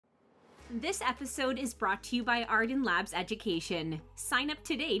This episode is brought to you by Ardan Labs Education. Sign up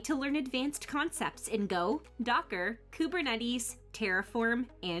today to learn advanced concepts in Go, Docker, Kubernetes, Terraform,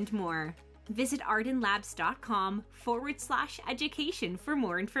 and more. Visit ardanlabs.com/education for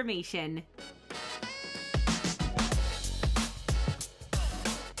more information.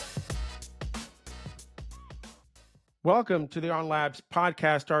 Welcome to the Ardan Labs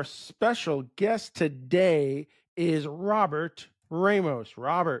podcast. Our special guest today is Robert Ramos.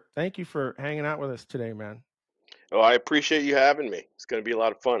 Robert, thank you for hanging out with us today, man. Oh, I appreciate you having me. It's going to be a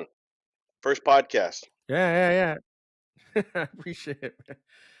lot of fun. First podcast. Yeah. I appreciate it, man.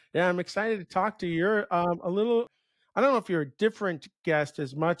 Yeah, I'm excited to talk to you. You're a little, I don't know if you're a different guest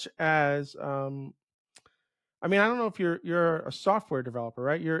as much as, I don't know if you're a software developer,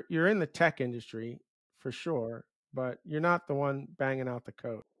 right? You're in the tech industry for sure, but you're not the one banging out the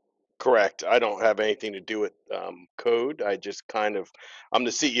code. Correct. I don't have anything to do with code. I'm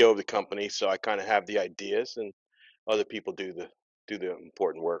the CEO of the company, so I kind of have the ideas, and other people do the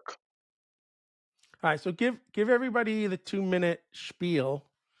important work. All right, so give everybody the 2-minute spiel,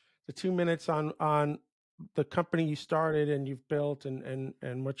 the 2 minutes on the company you started and you've built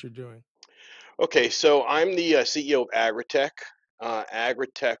and what you're doing. Okay, so I'm the CEO of AGRITECH.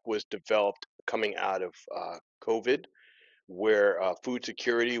 AGRITECH was developed coming out of COVID, where food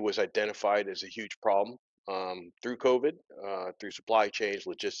security was identified as a huge problem through COVID, through supply chains,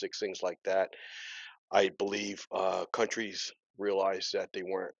 logistics, things like that. I believe countries realized that they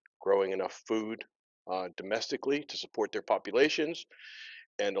weren't growing enough food domestically to support their populations,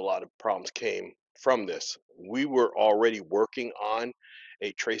 and a lot of problems came from this. We were already working on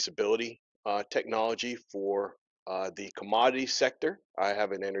a traceability technology for the commodity sector. I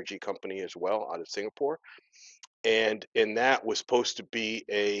have an energy company as well out of Singapore, and in that was supposed to be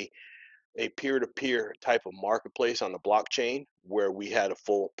a peer-to-peer type of marketplace on the blockchain where we had a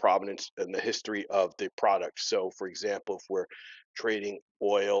full provenance and the history of the product. So, for example, if we're trading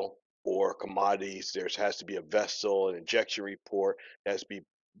oil or commodities, there has to be a vessel, an injection report, there has to be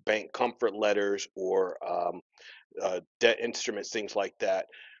bank comfort letters or debt instruments, things like that.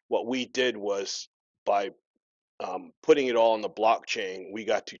 What we did was by putting it all on the blockchain, we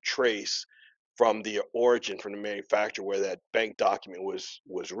got to trace from the origin, from the manufacturer, where that bank document was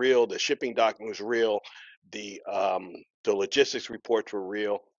real, the shipping document was real, the logistics reports were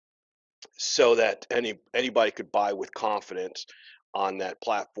real, so that anybody could buy with confidence on that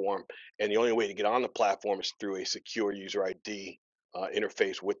platform. And the only way to get on the platform is through a secure user ID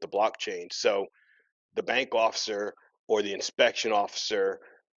interface with the blockchain. So the bank officer or the inspection officer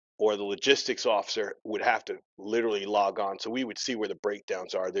or the logistics officer would have to literally log on. So we would see where the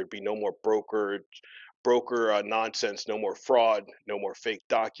breakdowns are. There'd be no more broker nonsense, no more fraud, no more fake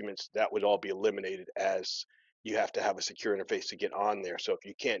documents. That would all be eliminated, as you have to have a secure interface to get on there. So if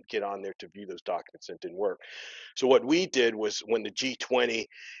you can't get on there to view those documents, it didn't work. So what we did was, when the G20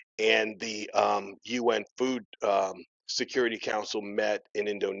 and the UN Food Security Council met in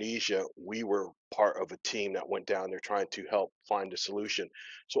Indonesia, we were part of a team that went down there trying to help find a solution.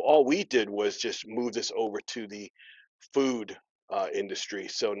 So all we did was just move this over to the food industry.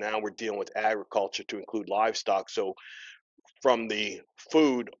 So now we're dealing with agriculture to include livestock. So from the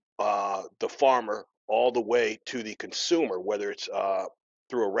food, the farmer, all the way to the consumer, whether it's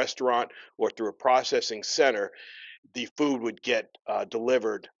through a restaurant or through a processing center, the food would get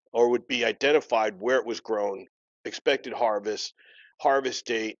delivered, or would be identified where it was grown, expected harvest, harvest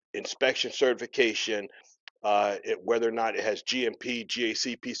date, inspection certification, whether or not it has GMP,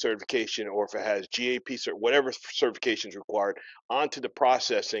 GACP certification, or if it has GAP, whatever certification is required, onto the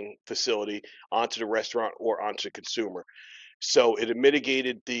processing facility, onto the restaurant, or onto the consumer. So it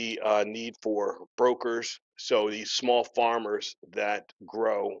mitigated the need for brokers. So these small farmers that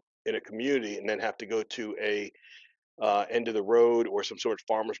grow in a community and then have to go to a end of the road or some sort of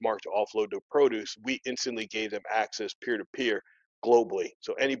farmer's market to offload their produce, we instantly gave them access peer-to-peer globally.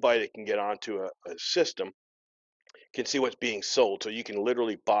 So anybody that can get onto a system can see what's being sold. So you can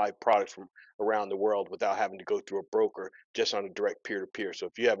literally buy products from around the world without having to go through a broker, just on a direct peer-to-peer. So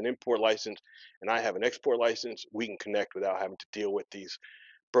if you have an import license and I have an export license, we can connect without having to deal with these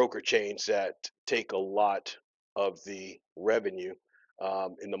broker chains that take a lot of the revenue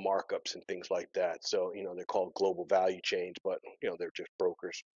in the markups and things like that. So, they're called global value chains, but, they're just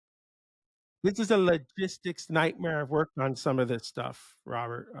brokers. This is a logistics nightmare. I've worked on some of this stuff,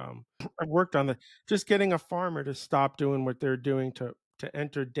 Robert. I've worked on just getting a farmer to stop doing what they're doing to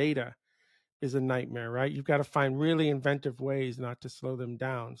enter data is a nightmare, right? You've got to find really inventive ways not to slow them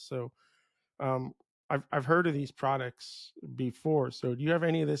down. So I've heard of these products before. So do you have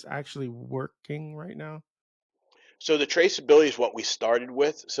any of this actually working right now? So the traceability is what we started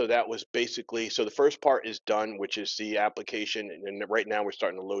with. So that was basically, so the first part is done, which is the application. And right now we're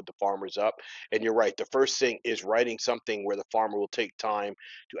starting to load the farmers up. And you're right. The first thing is writing something where the farmer will take time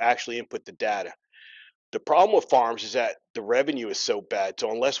to actually input the data. The problem with farms is that the revenue is so bad. So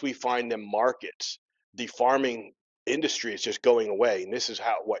unless we find them markets, the farming industry is just going away. And this is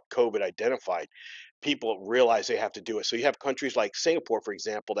how what COVID identified. People realize they have to do it. So you have countries like Singapore, for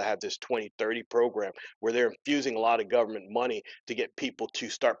example, that have this 2030 program where they're infusing a lot of government money to get people to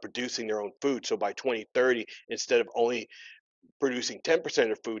start producing their own food. So by 2030, instead of only producing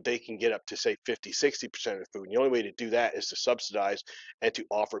 10% of food, they can get up to say 50, 60% of food. And the only way to do that is to subsidize and to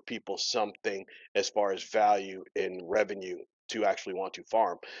offer people something as far as value in revenue to actually want to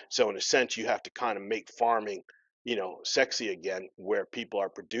farm. So in a sense, you have to kind of make farming, sexy again, where people are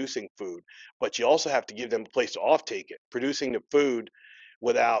producing food, but you also have to give them a place to offtake it. Producing the food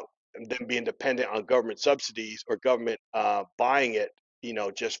without them being dependent on government subsidies or government buying it,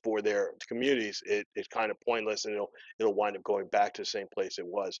 just for their communities, it's kind of pointless, and it'll wind up going back to the same place it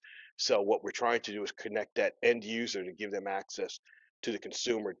was. So what we're trying to do is connect that end user to give them access to the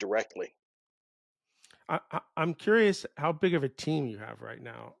consumer directly. I'm curious how big of a team you have right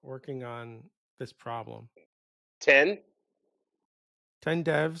now working on this problem. 10? 10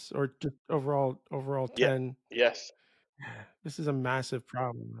 devs or just overall Yeah. 10? Yes. This is a massive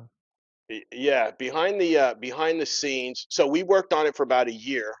problem. Yeah, behind the scenes. So we worked on it for about a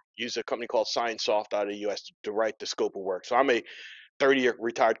year. Used a company called ScienceSoft out of the US to write the scope of work. So I'm a 30-year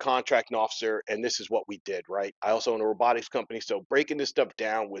retired contracting officer, and this is what we did, right? I also own a robotics company, so breaking this stuff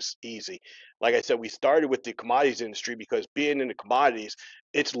down was easy. Like I said, we started with the commodities industry because being in the commodities,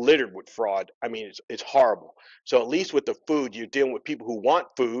 it's littered with fraud. I mean, it's horrible. So at least with the food, you're dealing with people who want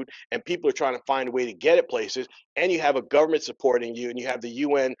food, and people are trying to find a way to get it places, and you have a government supporting you, and you have the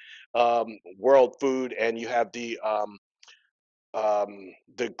UN World Food, and you have the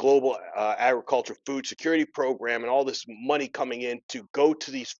global agriculture food security program and all this money coming in to go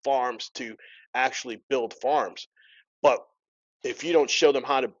to these farms to actually build farms. But if you don't show them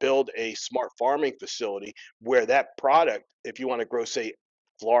how to build a smart farming facility where that product, if you want to grow, say,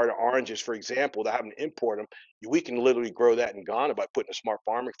 Florida oranges, for example, without having to import them, we can literally grow that in Ghana by putting a smart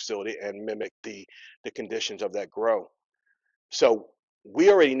farming facility and mimic the conditions of that grow. So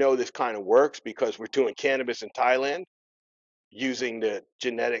we already know this kind of works because we're doing cannabis in Thailand using the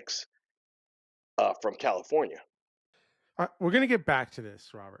genetics from California. We're going to get back to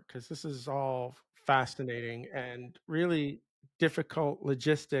this, Robert, because this is all fascinating and really difficult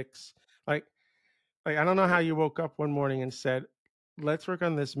logistics. Like I don't know how you woke up one morning and said, let's work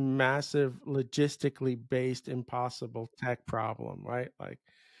on this massive logistically based impossible tech problem, right?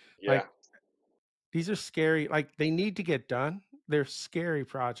 Yeah. Like these are scary, like they need to get done. They're scary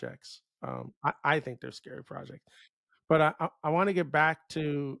projects. I think they're scary projects. But I want to get back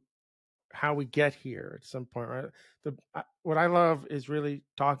to how we get here at some point, right? What I love is really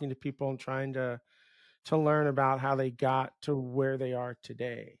talking to people and trying to learn about how they got to where they are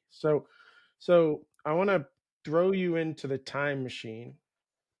today. So I want to throw you into the time machine,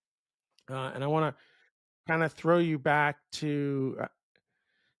 and I want to kind of throw you back to.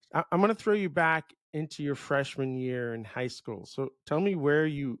 I'm going to throw you back into your freshman year in high school. So tell me where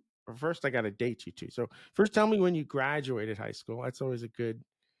you. First, I got to date you too. So first, tell me when you graduated high school. That's always a good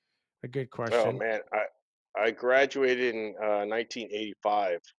Oh question. man, I graduated in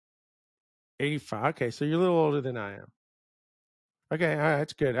 1985. 85. Okay, so you're a little older than I am. Okay, all right,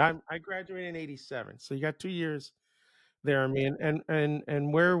 that's good. I graduated in 87, so you got 2 years there. I mean,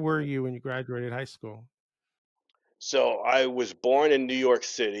 and where were you when you graduated high school? So I was born in New York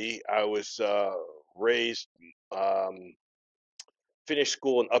City. I was raised, finished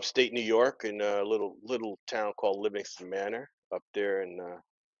school in upstate New York in a little town called Livingston Manor up there, and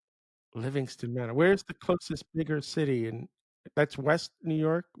Livingston Manor. Where's the closest bigger city? And that's West New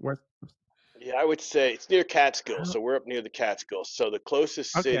York. West. yeah, I would say it's near Catskills. So we're up near the Catskills. So the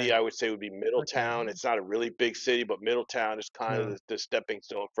closest city Okay. I would say would be Okay. Middletown. It's not a really big city, but Middletown is kind of No. the stepping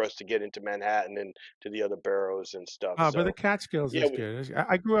stone for us to get into Manhattan and to the other boroughs and stuff. But the So Catskills yeah, is good.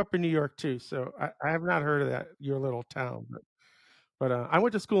 I grew up in New York too, so I have not heard of that your little town. But I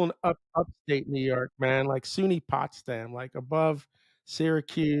went to school in upstate New York, man, like SUNY Potsdam, like above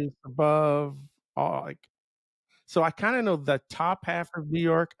Syracuse, above all like. So I kind of know the top half of New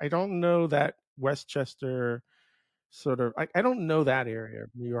York. I don't know that Westchester sort of. I don't know that area of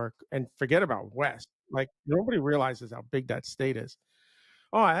New York, and forget about West. Like nobody realizes how big that state is.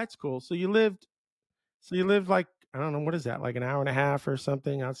 Oh, that's cool. So you lived. So you lived like I don't know what is that, like an hour and a half or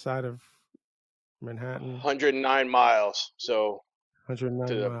something outside of Manhattan. 109 miles. So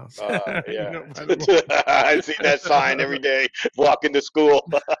 109 to miles. the You yeah. know, by the way. I see that sign every day walking to school.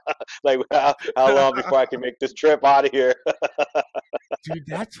 Like how long before I can make this trip out of here? Dude,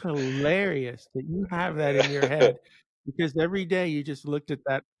 that's hilarious that you have that in your head because every day you just looked at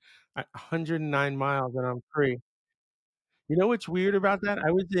that 109 miles and I'm free. You know what's weird about that?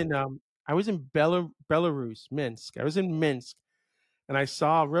 I was in Belarus, Minsk. I was in Minsk and I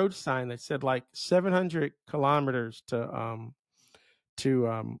saw a road sign that said like 700 kilometers to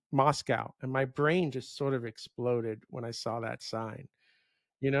Moscow, and my brain just sort of exploded when I saw that sign.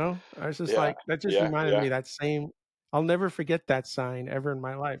 You know, I was just Yeah, like, that just yeah, reminded yeah. me of that same. I'll never forget that sign ever in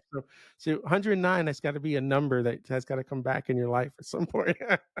my life. So 109, that's got to be a number that has got to come back in your life at some point.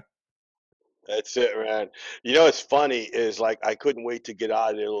 That's it, man. You know, what's funny is like I couldn't wait to get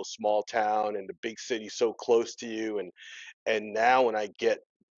out of their little small town and the big city so close to you. And now when I get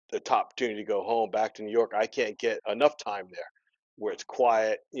the top opportunity to go home back to New York, I can't get enough time there where it's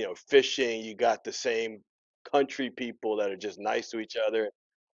quiet, you know, fishing, you got the same country people that are just nice to each other.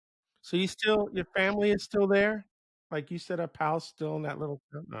 So your family is still there? Like you set up house still in that little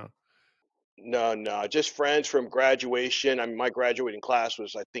town? No. No, no, just friends from graduation. I mean, my graduating class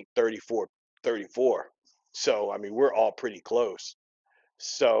was, I think, 34. So, I mean, we're all pretty close.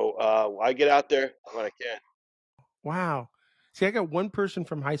 So, I get out there when I can. Wow. See, I got one person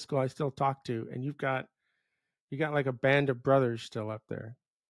from high school I still talk to, and you got like a band of brothers still up there.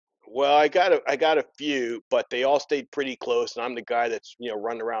 Well, I got a few, but they all stayed pretty close, and I'm the guy that's, you know,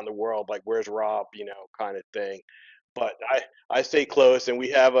 running around the world like, "Where's Rob?" You know, kind of thing. But I stay close, and we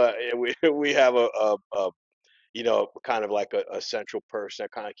have we have a you know, kind of like a central person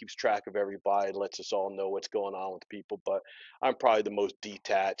that kind of keeps track of everybody, lets us all know what's going on with people. But I'm probably the most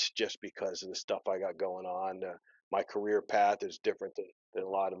detached just because of the stuff I got going on. My career path is different than a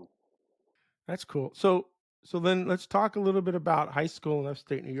lot of them. That's cool. So then let's talk a little bit about high school in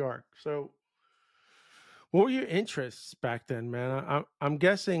upstate New York. So what were your interests back then, man? I'm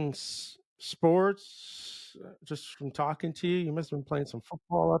guessing sports. Just from talking to you, you must have been playing some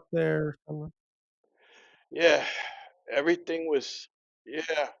football up there. Or something. Yeah, everything was,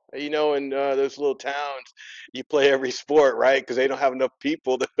 yeah, you know, in those little towns, you play every sport, right? Because they don't have enough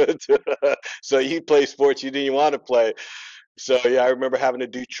people so you play sports you didn't want to play. So yeah, I remember having to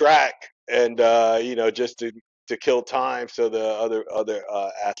do track and you know, just to kill time so the other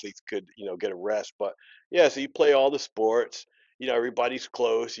athletes could, you know, get a rest. But yeah, so you play all the sports. You know, everybody's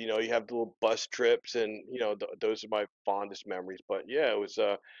close. You know, you have the little bus trips, and you know, those are my fondest memories. But yeah, it was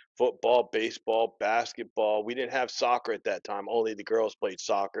football, baseball, basketball. We didn't have soccer at that time. Only the girls played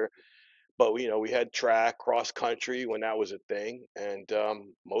soccer. But you know, we had track, cross country when that was a thing, and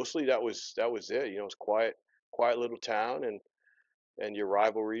mostly that was it. You know, it was quiet little town, and your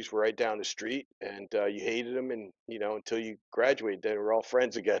rivalries were right down the street, and you hated them, and you know, until you graduated, then we're all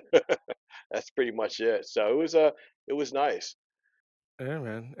friends again. That's pretty much it. So it was nice. Yeah,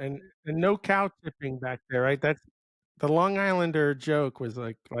 man, and no cow tipping back there, right? That's the Long Islander joke was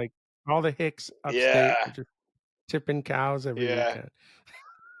like all the Hicks upstate were Yeah, just tipping cows every yeah, weekend.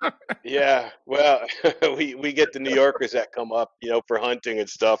 yeah. Well, we get the New Yorkers that come up, you know, for hunting and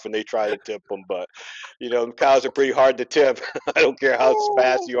stuff, and they try to tip them, but you know, the cows are pretty hard to tip. I don't care how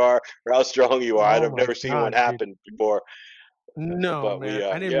fast Oh, you are or how strong you are. oh I've my never seen one god, dude! happen before. No, But we, man,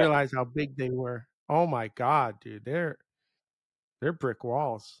 I didn't yeah, realize how big they were. Oh my god, dude, they're brick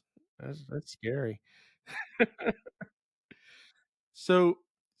walls. That's scary. So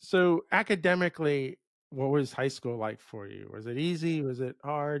so academically, what was high school like for you? Was it easy? Was it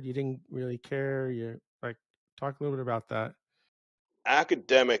hard? You didn't really care? You like talk a little bit about that.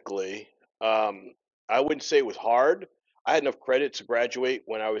 academically, um, I wouldn't say it was hard. I had enough credits to graduate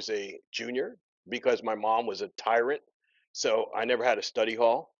when I was a junior because my mom was a tyrant. So I never had a study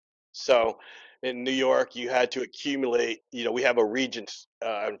hall. So in New York, you had to accumulate, you know, we have a regents,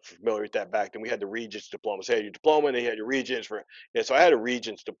 I'm familiar with that back then. We had the regents diploma. So you had your diploma and then you had your regents for, yeah, so I had a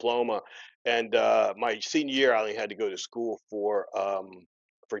regents diploma. And my senior year, I only had to go to school for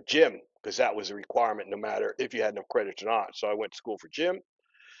gym because that was a requirement no matter if you had enough credits or not. So I went to school for gym,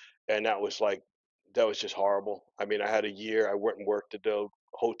 and that was like that was just horrible. I mean, I had a year I went and worked at the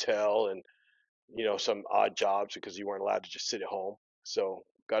hotel and you know some odd jobs because you weren't allowed to just sit at home. So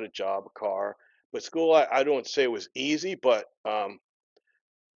got a job, a car. But school, I don't say it was easy, but I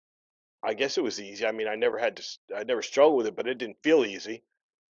guess it was easy. I mean, I never struggled with it, but it didn't feel easy.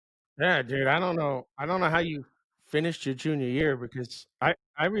 Yeah, dude, I don't know how you finished your junior year because I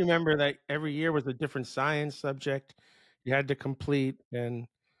remember that every year was a different science subject you had to complete, and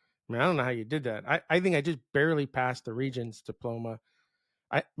I mean, I don't know how you did that. I think I just barely passed the Regents diploma.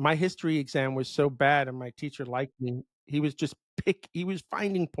 My history exam was so bad and my teacher liked me. he was just he was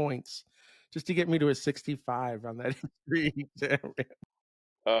finding points just to get me to a 65 on that history exam.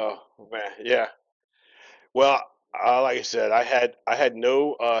 Oh man, yeah. Well, like I said, I had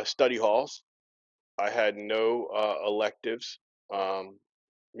no study halls. I had no electives. Um,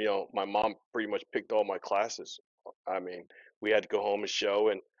 my mom pretty much picked all my classes. I mean, we had to go home and show,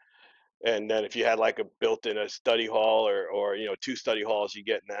 and then if you had like a built-in a study hall or two study halls you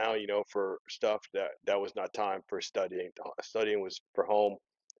get now, for stuff that was not time for studying. Studying was for home,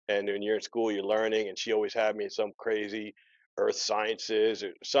 and when you're in school, you're learning. And she always had me in some crazy earth sciences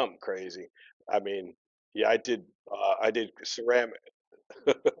or something crazy. I mean, yeah, I did ceramic.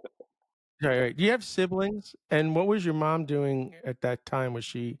 Right, right. Do you have siblings? And what was your mom doing at that time? Was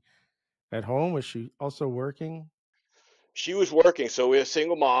she at home? Was she also working? She was working, so we're a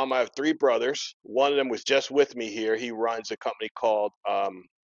single mom. I have three brothers. One of them was just with me here. He runs a company called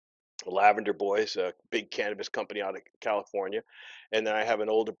Lavender Boys, a big cannabis company out of California. And then I have an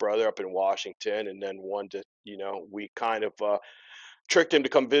older brother up in Washington, and then one that, we kind of tricked him to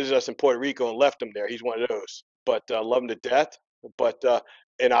come visit us in Puerto Rico and left him there. He's one of those, but love him to death. But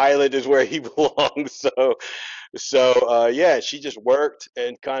an island is where he belongs. So yeah, she just worked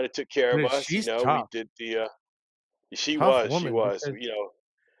and kind of took care of Yeah, us. she's We tough, did the. She tough was, she woman was. because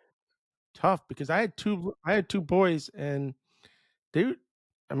tough because I had two boys and they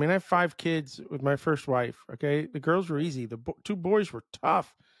I mean I have five kids with my first wife. Okay, the girls were easy. The two boys were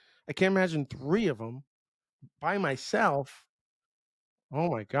tough. I can't imagine three of them by myself. Oh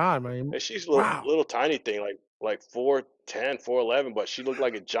my god, man! And she's a little Wow. little tiny thing, like 4'10", 4'11", but she looked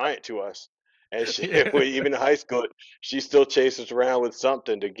like a giant to us. And she, Yeah. even in high school, she still chases around with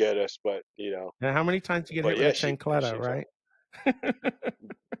something to get us. But Now, how many times you get hit but with a yeah, chancleta, she's right?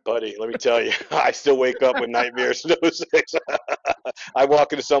 buddy. Let me tell you, I still wake up with nightmares. Those things. I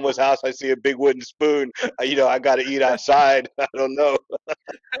walk into someone's house, I see a big wooden spoon. I got to eat outside. I don't know.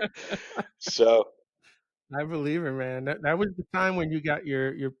 So I believe it, man. That was the time when you got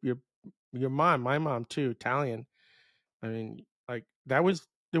your mom, my mom too, Italian. I mean, like that was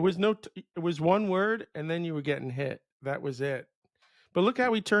there was no it was one word and then you were getting hit. That was it. But look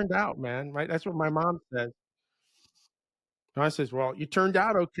how he turned out, man. Right? That's what my mom says. My mom says, "Well, you turned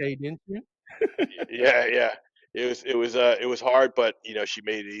out okay, didn't you?" yeah, yeah. It was hard, but she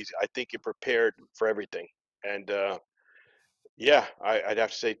made it easy. I think it prepared for everything. And yeah, I'd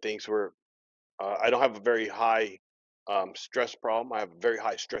have to say things were. I don't have a very high stress problem. I have a very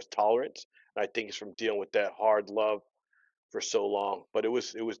high stress tolerance, and I think it's from dealing with that hard love for so long. But it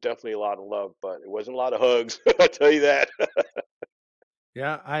was definitely a lot of love, but it wasn't a lot of hugs. I'll tell you that.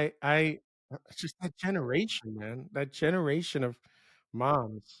 Yeah, I it's just that generation, man. That generation of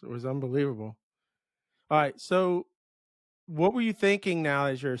moms was unbelievable. All right, so what were you thinking now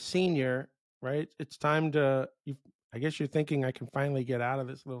as you're a senior, right? It's time to I guess you're thinking I can finally get out of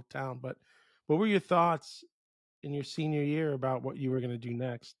this little town, but what were your thoughts in your senior year about what you were going to do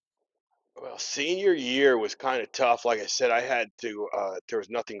next? Well, senior year was kind of tough. Like I said, I had to. There was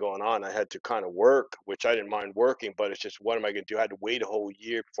nothing going on. I had to kind of work, which I didn't mind working, but it's just what am I going to do? I had to wait a whole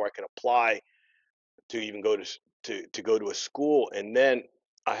year before I could apply to even go to go to a school, and then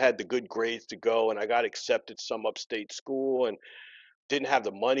I had the good grades to go, and I got accepted to some upstate school, and didn't have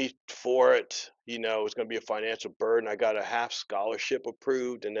the money for it. It was going to be a financial burden. I got a half scholarship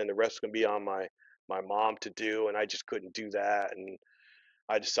approved, and then the rest was going to be on my mom to do, and I just couldn't do that, and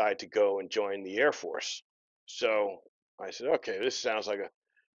I decided to go and join the Air Force. So I said, okay, this sounds like a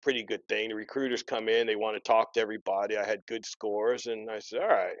pretty good thing. The recruiters come in, they want to talk to everybody. I had good scores, and I said, all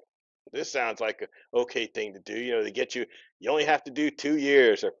right, this sounds like a okay thing to do. They get you. You only have to do 2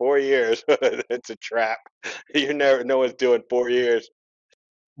 years or 4 years. It's a trap. No one's doing 4 years.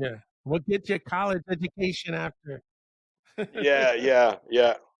 Yeah. What gets you a college education after? Yeah, yeah,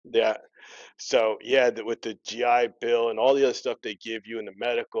 yeah, yeah. So yeah, with the GI Bill and all the other stuff they give you in the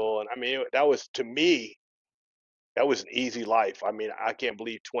medical, and I mean that was to me that was an easy life. I mean, I can't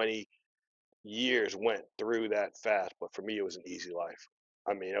believe 20 years went through that fast, but for me, it was an easy life.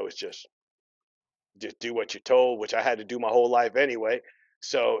 I mean, it was just do what you're told, which I had to do my whole life anyway.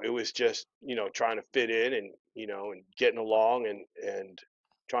 So it was just, trying to fit in and, and getting along and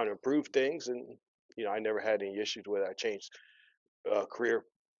trying to improve things. And, I never had any issues with it. I changed career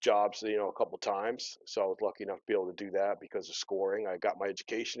jobs, a couple times. So I was lucky enough to be able to do that because of scoring. I got my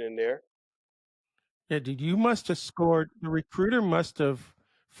education in there. Yeah, dude, you must have scored. The recruiter must have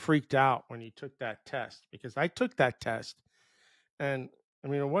freaked out when you took that test because I took that test and I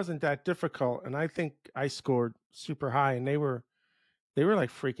mean it wasn't that difficult and I think I scored super high and they were like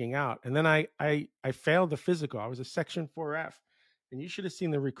freaking out. And then I failed the physical. I was a section 4F And you should have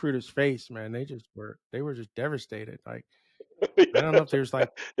seen the recruiter's face, man. They were just devastated. Like, I don't know if They're there's like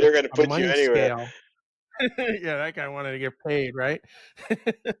going to a put you money anywhere. scale. Yeah, that guy wanted to get paid, right?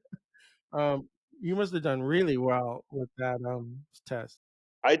 um, you must have done really well with that test.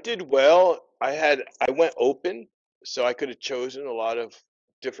 I did well. I went open, so I could have chosen a lot of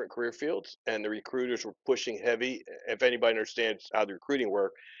different career fields, and the recruiters were pushing heavy. If anybody understands how the recruiting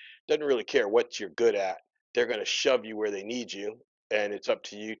work, doesn't really care what you're good at. They're going to shove you where they need you, and it's up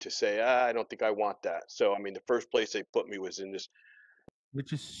to you to say, I don't think I want that. So, I mean, the first place they put me was in this.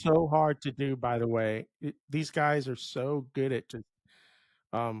 Which is so hard to do, by the way. These guys are so good at just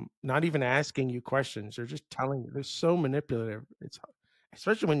not even asking you questions. They're just telling you. They're so manipulative. It's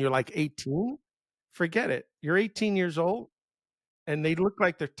especially when you're like 18. Forget it. You're 18 years old, and they look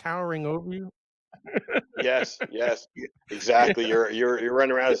like they're towering over you. Yes, yes, exactly. You're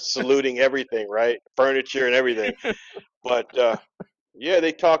running around saluting everything, right? Furniture and everything. But yeah,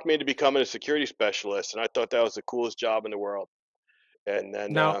 they talked me into becoming a security specialist, and I thought that was the coolest job in the world. And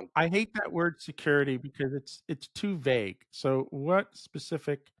then Now, I hate that word security because it's too vague. So, what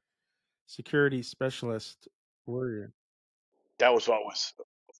specific security specialist were you? that was what was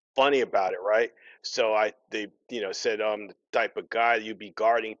funny about it, right? So they said the type of guy you'd be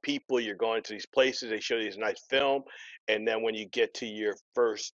guarding people, you're going to these places, they show you this nice film, and then when you get to your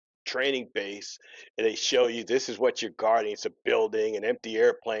first training base, they show you this is what you're guarding. It's a building, an empty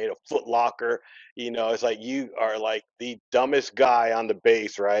airplane, a foot locker. It's like you are like the dumbest guy on the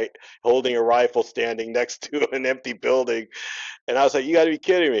base, right? Holding a rifle standing next to an empty building. And I was like, you got to be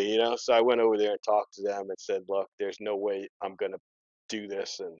kidding me. So I went over there and talked to them and said, look, there's no way I'm going to do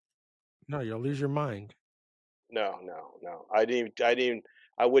this. And No, you'll lose your mind. no, no, no.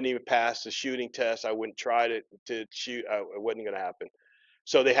 I wouldn't even pass the shooting test. I wouldn't try to shoot. It wasn't going to happen.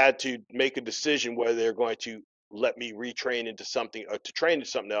 So they had to make a decision whether they're going to let me retrain into something or to train into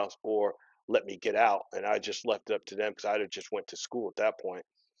something else or let me get out. And I just left it up to them because I'd have just went to school at that point.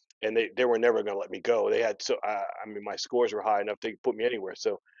 And they were never going to let me go. They had I mean, my scores were high enough they could put me anywhere.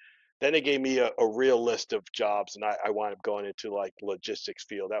 So then they gave me a real list of jobs, and I wound up going into like logistics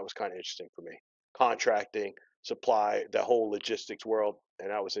field. That was kind of interesting for me. Contracting, supply, the whole logistics world, and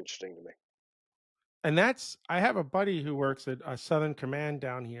that was interesting to me. And I have a buddy who works at Southern Command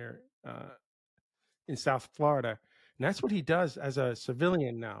down here in South Florida, and that's what he does as a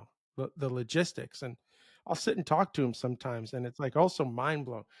civilian now, the logistics. And I'll sit and talk to him sometimes, and it's like also mind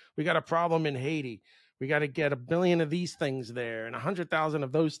blowing. We got a problem in Haiti. We got to get 1 billion of these things there and 100,000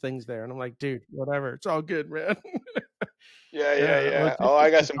 of those things there. And I'm like, dude, whatever, it's all good, man. Yeah, yeah, Yeah, yeah. Oh, I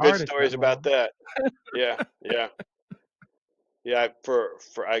logistics got is some good hard at that stories about level. that. Yeah, yeah, yeah. For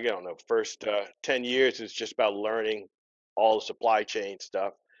I don't know, first 10 years is just about learning all the supply chain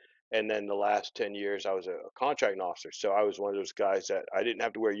stuff, and then the last 10 years I was a contracting officer. So I was one of those guys that I didn't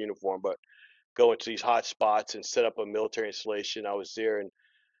have to wear a uniform, but go into these hot spots and set up a military installation. I was there in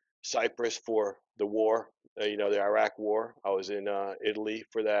Cyprus for the war, the Iraq war. I was in Italy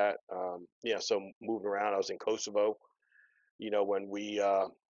for that. Yeah, so moving around. I was in Kosovo. When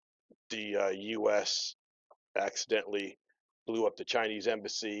the U.S. accidentally blew up the Chinese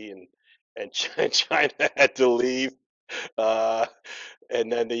embassy and China had to leave. Uh,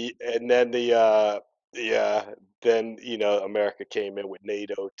 and then then America came in with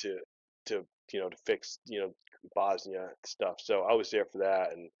NATO to fix Bosnia stuff. So I was there for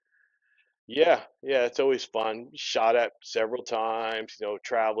that, and yeah, yeah, it's always fun. Shot at several times,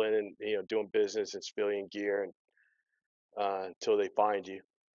 traveling and doing business in civilian gear and until they find you.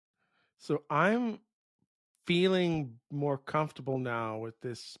 So I'm feeling more comfortable now with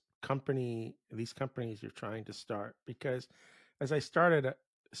these companies you're trying to start, because as I started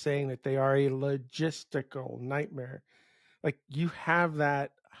saying that they are a logistical nightmare. Like, you have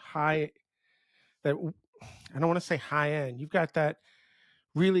that I don't want to say high end. You've got that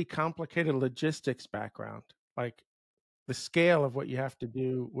really complicated logistics background. Like, the scale of what you have to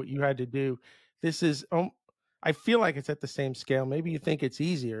do, what you had to do. This is, I feel like it's at the same scale. Maybe you think it's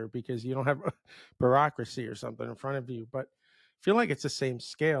easier because you don't have bureaucracy or something in front of you, but I feel like it's the same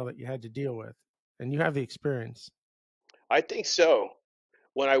scale that you had to deal with, and you have the experience. I think so.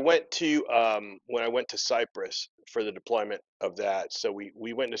 When I went to Cyprus for the deployment of that, so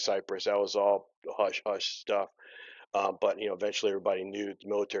we went to Cyprus. That was all hush hush stuff. But eventually everybody knew the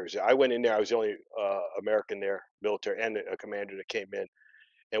military was there. I went in there. I was the only American there, military, and a commander that came in.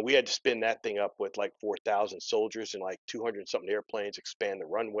 And we had to spin that thing up with like 4,000 soldiers and like 200 something airplanes, expand the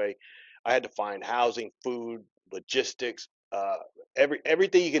runway. I had to find housing, food, logistics,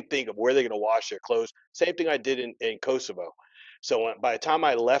 everything you can think of, where they're going to wash their clothes. Same thing I did in Kosovo. So by the time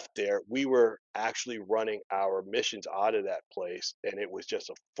I left there, we were actually running our missions out of that place, and it was just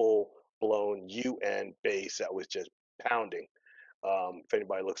a full blown UN base that was just pounding. If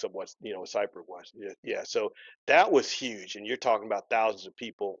anybody looks up what Cyprus was, yeah, yeah. So that was huge, and you're talking about thousands of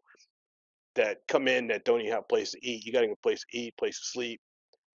people that come in that don't even have a place to eat. You got to get a place to eat, place to sleep,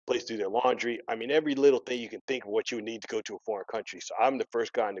 place to do their laundry. I mean, every little thing you can think of what you would need to go to a foreign country. So I'm the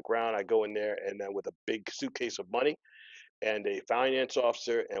first guy on the ground. I go in there and then with a big suitcase of money and a finance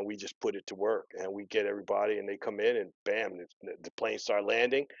officer, and we just put it to work. And we get everybody, and they come in, and bam, the planes start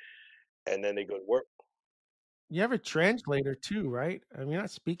landing, and then they go to work. You have a translator too, right? I mean, you're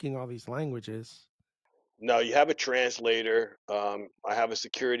not speaking all these languages. No, you have a translator. I have a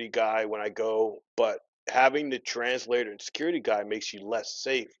security guy when I go, but having the translator and security guy makes you less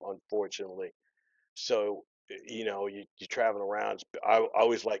safe, unfortunately. So, you're traveling around. I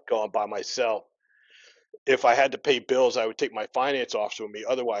always like going by myself. If I had to pay bills, I would take my finance officer with me.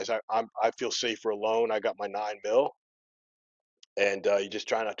 Otherwise, I feel safer alone. I got my 9 mil, and you just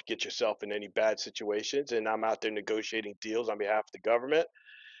try not to get yourself in any bad situations. And I'm out there negotiating deals on behalf of the government.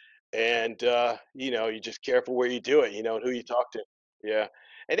 And you're just careful where you do it, and who you talk to. Yeah.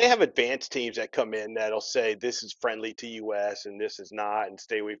 And they have advanced teams that come in that'll say this is friendly to US and this is not, and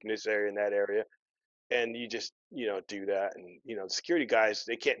stay away from this area and that area. And you just do that. And the security guys,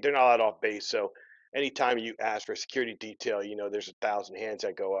 they're not allowed off base. So anytime you ask for a security detail, there's 1,000 hands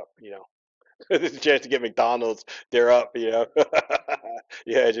that go up. There's a chance to get McDonald's, they're up.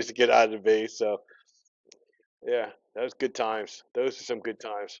 Yeah, just to get out of the base. So yeah, that was good times. Those are some good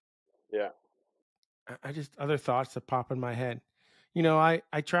times. Yeah. I just other thoughts that pop in my head.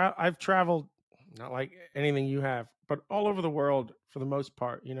 I've traveled not like anything you have, but all over the world for the most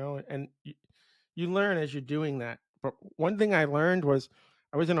part. And you learn as you're doing that. But one thing I learned was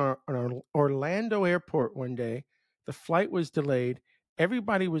I was in an Orlando airport one day. The flight was delayed.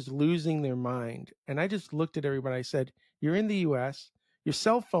 Everybody was losing their mind, and I just looked at everybody. I said, "You're in the U.S. Your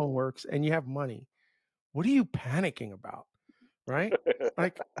cell phone works, and you have money. What are you panicking about?" Right?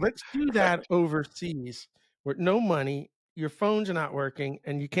 Like, let's do that overseas with no money, your phones are not working,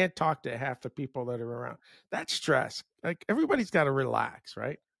 and you can't talk to half the people that are around. That's stress. Like, everybody's got to relax,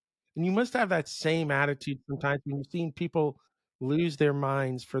 right? And you must have that same attitude sometimes when you've seen people lose their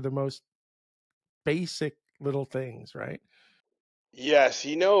minds for the most basic little things, right? Yes,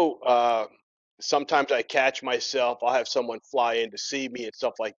 sometimes I catch myself. I'll have someone fly in to see me and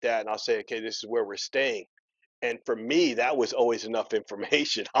stuff like that, and I'll say, okay, this is where we're staying. And for me, that was always enough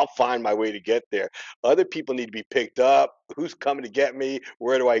information. I'll find my way to get there. Other people need to be picked up. Who's coming to get me?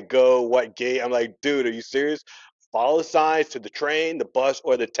 Where do I go? What gate? I'm like, dude, are you serious? Follow the signs to the train, the bus,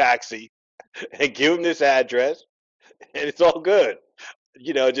 or the taxi, and give them this address, and it's all good.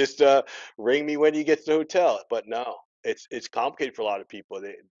 Just ring me when you get to the hotel. But no, it's complicated for a lot of people.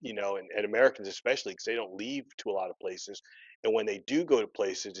 And Americans especially, because they don't leave to a lot of places. And when they do go to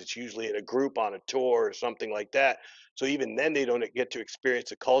places, it's usually in a group on a tour or something like that. So even then, they don't get to experience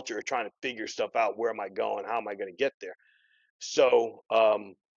the culture or trying to figure stuff out. Where am I going? How am I going to get there? So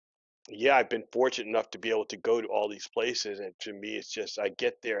yeah, I've been fortunate enough to be able to go to all these places. And to me, it's just I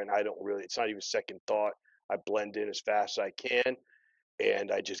get there and I don't really. It's not even second thought. I blend in as fast as I can,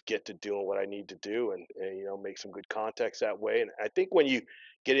 and I just get to doing what I need to do, and make some good contacts that way. And I think when you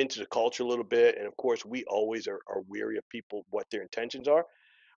get into the culture a little bit, and of course we always are weary of people what their intentions are,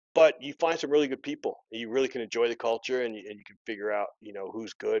 but you find some really good people. And you really can enjoy the culture, and you can figure out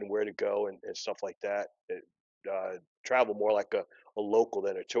who's good and where to go and stuff like that. Travel more like a local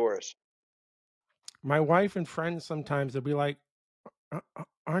than a tourist. My wife and friends sometimes they'll be like,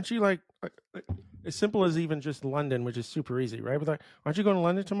 Aren't you like as simple as even just London, which is super easy, right? But like, aren't you going to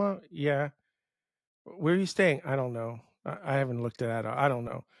London tomorrow? Yeah. Where are you staying? I don't know. I haven't looked at that. I don't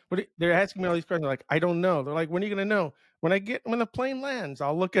know. But they're asking me all these questions. Like, I don't know. They're like, when are you going to know? When the plane lands,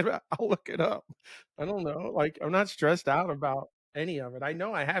 I'll look it up. I'll look it up. I don't know. Like, I'm not stressed out about any of it. I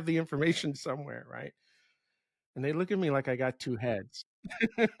know I have the information somewhere, right? And they look at me like I got two heads.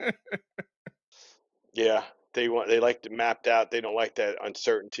 Yeah, they like it mapped out. They don't like that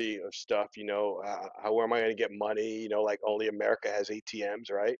uncertainty of stuff. Where am I going to get money? Like only America has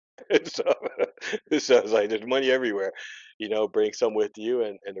ATMs, right? So, so it's like there's money everywhere. Bring some with you,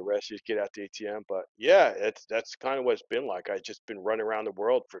 and the rest you just get out the ATM. But yeah, that's kind of what it's been like. I've just been running around the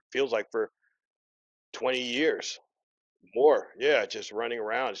world for feels like for 20 years more. Yeah, just running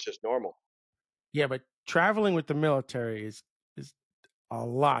around. It's just normal. Yeah, but traveling with the military is a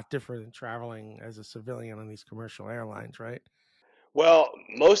lot different than traveling as a civilian on these commercial airlines, right? Well,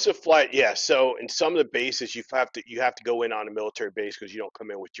 most of flight, yeah. So in some of the bases, you have to go in on a military base because you don't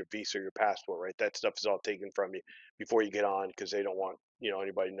come in with your visa or your passport, right? That stuff is all taken from you before you get on because they don't want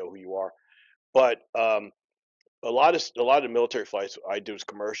anybody to know who you are. But a lot of military flights I do is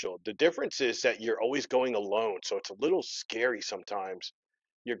commercial. The difference is that you're always going alone, so it's a little scary sometimes.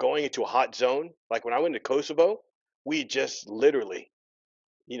 You're going into a hot zone. Like when I went to Kosovo, we just literally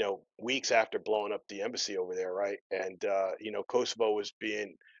weeks after blowing up the embassy over there, right? And Kosovo was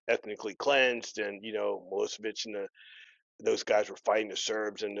being ethnically cleansed, and Milosevic and those guys were fighting the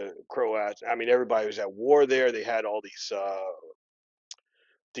Serbs and the Croats. I mean, everybody was at war there. They had all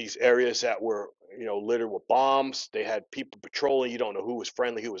these areas that were littered with bombs. They had people patrolling. You don't know who was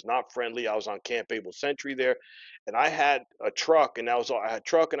friendly, who was not friendly. I was on Camp Able Sentry there, and I had a truck, and that was all. I had a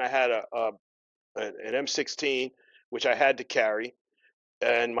truck, and I had an M16, which I had to carry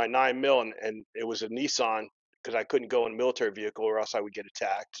and my 9 mil, and it was a Nissan because I couldn't go in a military vehicle or else I would get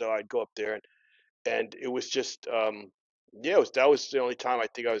attacked. So I'd go up there, and it was just yeah, that was the only time I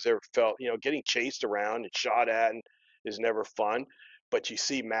think I was ever felt getting chased around and shot at and is never fun. But you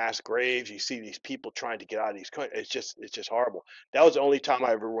see mass graves, you see these people trying to get out of these countries. It's just horrible. That was the only time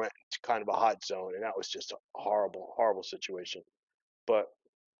I ever went to kind of a hot zone, and that was just a horrible, horrible situation. But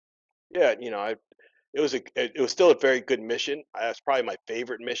yeah, it was still a very good mission. That's probably my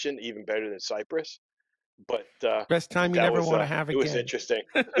favorite mission, even better than Cyprus. But Best time you'd that ever was want to have it was again. interesting.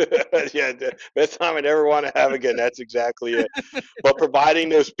 Yeah, the best time I never want to have again. That's exactly it. But providing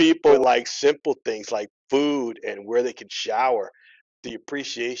those people like simple things like food and where they can shower, the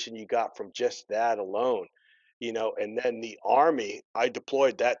appreciation you got from just that alone. And then the Army, I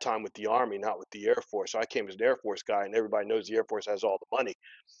deployed that time with the Army, not with the Air Force. So I came as an Air Force guy, and everybody knows the Air Force has all the money.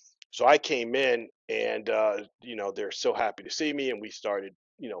 So I came in and they're so happy to see me, and we started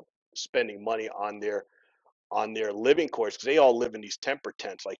spending money on their living quarters because they all live in these temper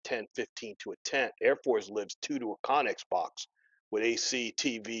tents, like 10, 15 to a tent. Air Force lives two to a Connex box with AC,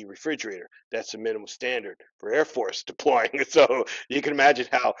 TV, refrigerator. That's the minimum standard for Air Force deploying. So you can imagine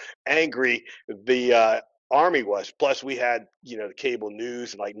how angry the Army was. Plus, we had the cable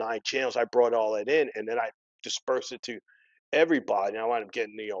news and like 9 channels. I brought all that in, and then I dispersed it to everybody. And I wound up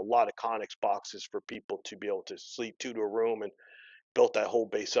getting a lot of Connex boxes for people to be able to sleep two to a room, and built that whole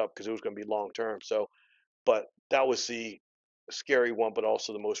base up because it was going to be long term. So but that was the scary one, but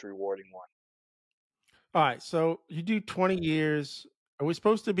also the most rewarding one. All right, so you do 20 years. It was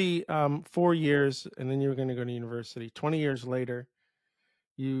supposed to be 4 years, and then you were going to go to university. 20 years later,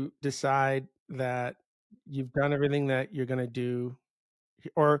 you decide that you've done everything that you're going to do,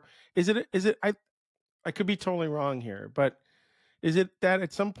 or is it? I could be totally wrong here, but is it that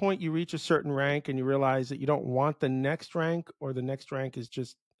at some point you reach a certain rank and you realize that you don't want the next rank, or the next rank is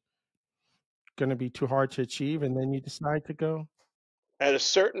just going to be too hard to achieve, and then you decide to go? At a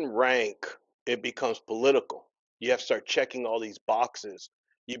certain rank, it becomes political. You have to start checking all these boxes.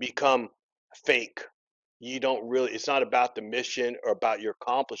 You become fake. You don't really, it's not about the mission or about your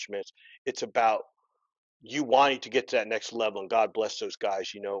accomplishments. It's about you wanting to get to that next level. And God bless those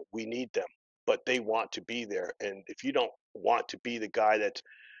guys. We need them, but they want to be there. And if you don't want to be the guy that's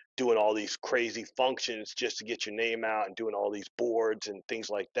doing all these crazy functions just to get your name out and doing all these boards and things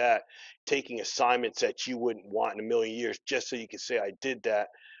like that, taking assignments that you wouldn't want in a million years just so you can say I did that,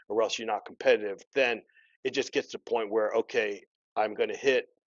 or else you're not competitive, then it just gets to the point where, okay, I'm going to hit,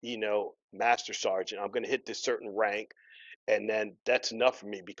 master sergeant, I'm going to hit this certain rank, and then that's enough for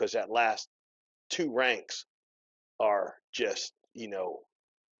me because that last two ranks are just,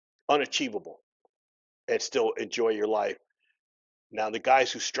 unachievable, and still enjoy your life. Now, the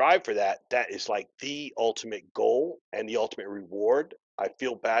guys who strive for that, that is like the ultimate goal and the ultimate reward. I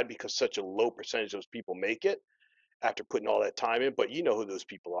feel bad because such a low percentage of those people make it after putting all that time in, but you know who those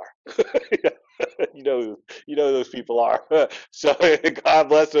people are. You know who those people are. So God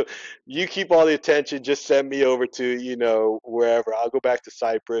bless them. You keep all the attention. Just send me over to wherever. I'll go back to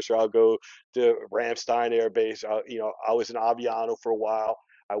Cyprus, or I'll go to Ramstein Air Base. I was in Aviano for a while.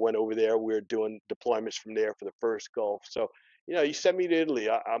 I went over there. We were doing deployments from there for the first Gulf. So you send me to Italy.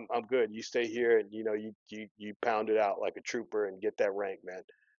 I'm good. You stay here, and you pound it out like a trooper and get that rank, man.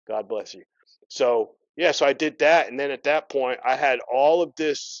 God bless you. So yeah, so I did that, and then at that point, I had all of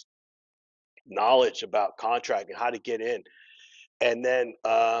this knowledge about contracting, how to get in, and then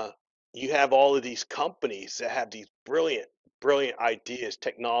you have all of these companies that have these brilliant, brilliant ideas,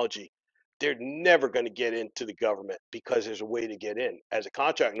 technology. They're never going to get into the government because there's a way to get in. As a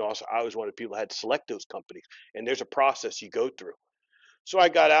contracting officer, I was one of the people that had to select those companies, and there's a process you go through. So I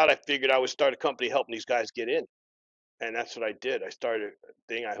got out. I figured I would start a company helping these guys get in, and that's what I did. I started a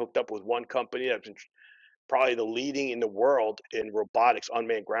thing. I hooked up with one company that's been probably the leading in the world in robotics,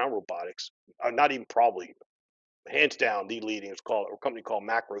 unmanned ground robotics. Not even probably, hands down, the leading. It's called a company called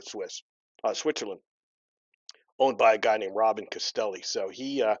Macro Swiss, Switzerland, owned by a guy named Robin Castelli. So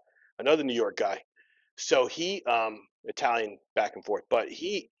he, another New York guy. So he, Italian back and forth, but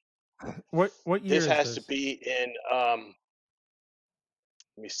What this year is has to this? be in,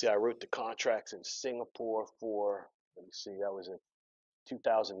 let me see, I wrote the contracts in Singapore for, let me see, that was in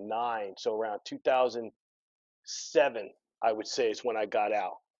 2009. So around 2007, I would say is when I got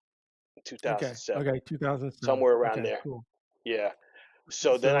out, Okay. 2007, Okay. 2007. somewhere around Okay. there. Cool. Yeah.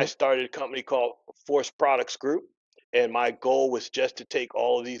 So then I So started a company called Force Products Group. And my goal was just to take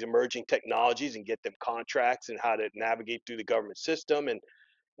all of these emerging technologies and get them contracts and how to navigate through the government system and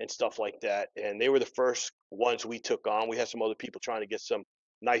stuff like that. And they were the first ones we took on. We had some other people trying to get some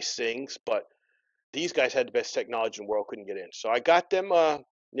nice things, but these guys had the best technology in the world, couldn't get in. So I got them,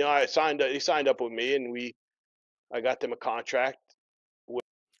 they signed up with me and I got them a contract.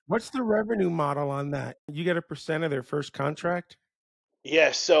 what's the revenue model on that? You get a percent of their first contract?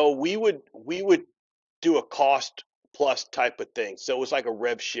 Yeah, so we would do a cost plus type of thing. So it was like a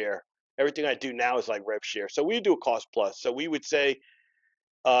rev share. Everything I do now is like rev share. So we do a cost plus. So we would say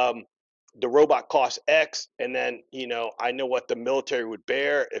um, the robot costs X, and then I know what the military would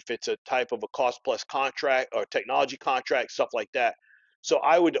bear if it's a type of a cost plus contract or technology contract, stuff like that. So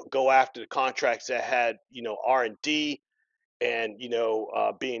I would go after the contracts that had R&D and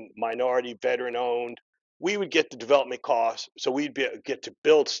being minority veteran owned. We would get the development costs, so get to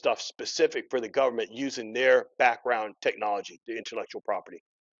build stuff specific for the government using their background technology, the intellectual property.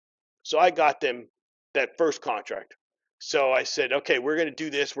 So I got them that first contract. So I said, okay, we're going to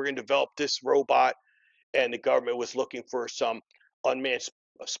do this. We're going to develop this robot, and the government was looking for some unmanned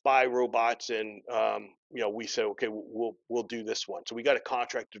spy robots, and we said, okay, we'll do this one. So we got a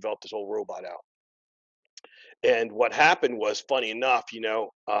contract to develop this whole robot out. And what happened was, funny enough,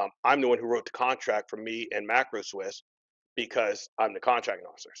 I'm the one who wrote the contract for me and Macro Swiss because I'm the contracting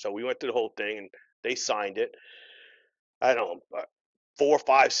officer. So we went through the whole thing, and they signed it. I don't know, 4,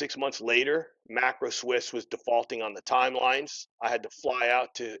 5, 6 months later, Macro Swiss was defaulting on the timelines. I had to fly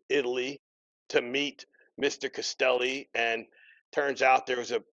out to Italy to meet Mr. Castelli, and turns out there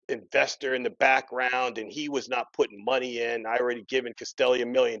was a investor in the background, and he was not putting money in. I already given Castelli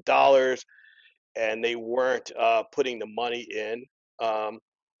 $1 million, and they weren't putting the money in.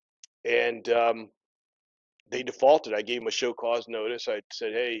 And they defaulted. I gave them a show cause notice. I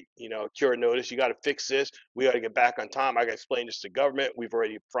said, hey, cure notice, you got to fix this. We got to get back on time. I got to explain this to government. We've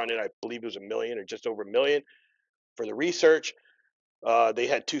already fronted, I believe it was $1 million or just over $1 million for the research. They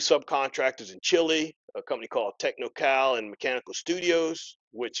had two subcontractors in Chile, a company called Technocal and Mechanical Studios,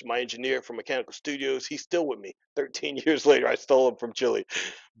 which my engineer from Mechanical Studios, he's still with me. 13 years later, I stole him from Chile.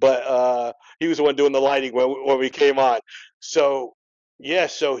 But he was the one doing the lighting when we came on. So, yeah,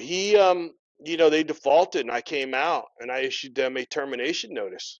 so they defaulted, and I came out and I issued them a termination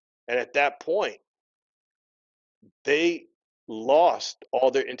notice. And at that point, they lost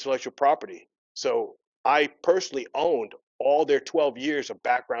all their intellectual property. So I personally owned all their 12 years of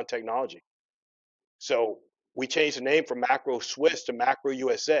background technology. So we changed the name from Macro Swiss to Macro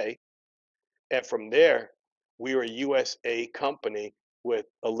USA. And from there, we were a USA company with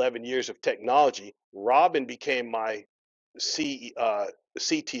 11 years of technology. Robin became my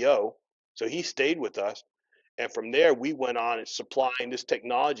CTO. So he stayed with us. And from there, we went on and supplying this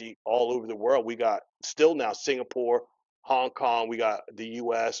technology all over the world. We got still now Singapore, Hong Kong, we got the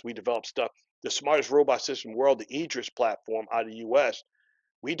US, we developed stuff. The smartest robot system in the world, the Idris platform out of the US,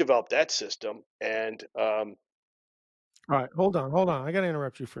 we developed that system. And All right, hold on. I got to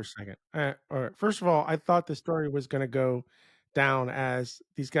interrupt you for a second. All right. First of all, I thought the story was going to go down as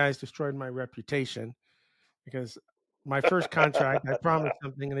these guys destroyed my reputation because my first contract, I promised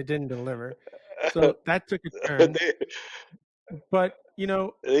something and it didn't deliver. So that took a turn. But, they did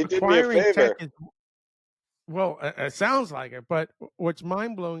me a acquiring tech favor. is, well, it sounds like it. But what's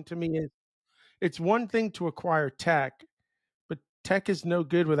mind blowing to me is it's one thing to acquire tech, but tech is no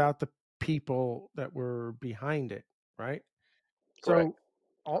good without the people that were behind it, right? Correct.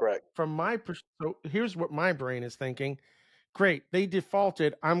 So, Correct. from my so here's what my brain is thinking. Great, they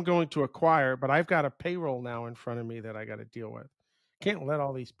defaulted. I'm going to acquire, but I've got a payroll now in front of me that I got to deal with. Can't let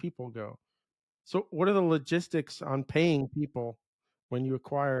all these people go. So, what are the logistics on paying people when you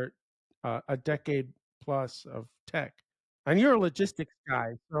acquire a decade plus of tech? And you're a logistics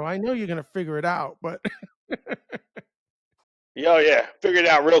guy, so I know you're going to figure it out. But Oh yeah, figured it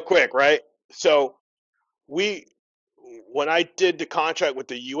out real quick, right? So we when I did the contract with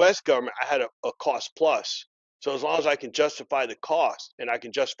the US government, I had a cost plus. So as long as I can justify the cost and I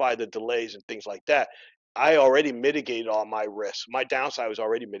can justify the delays and things like that, I already mitigated all my risks. My downside was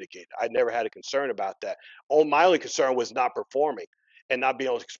already mitigated. I never had a concern about that. My only concern was not performing and not being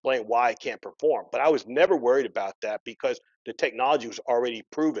able to explain why I can't perform. But I was never worried about that because the technology was already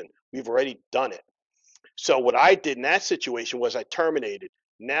proven. We've already done it. So what I did in that situation was I terminated.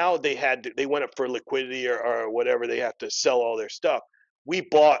 Now they went up for liquidity or whatever. They have to sell all their stuff. We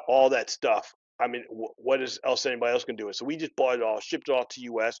bought all that stuff. I mean, what is else anybody else can do it? So we just bought it all, shipped it all to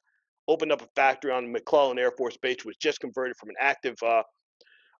U.S., opened up a factory on McClellan Air Force Base, which was just converted from an active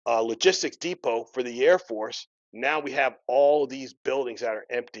logistics depot for the Air Force. Now we have all these buildings that are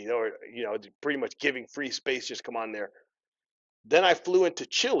empty, or pretty much giving free space. Just come on there. Then I flew into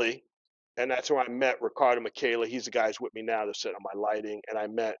Chile, and that's where I met Ricardo Michaela. He's the guy who's with me now to set up my lighting. And I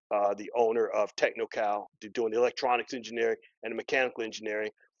met the owner of Technocal, doing the electronics engineering and the mechanical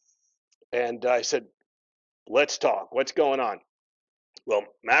engineering. And I said, let's talk. What's going on? Well,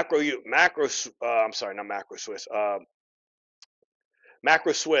 I'm sorry, not Macro Swiss.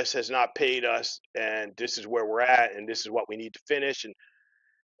 Macro Swiss has not paid us, and this is where we're at, and this is what we need to finish. And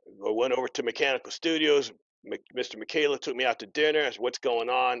I went over to Mechanical Studios. Mr. Michaela took me out to dinner. I said, what's going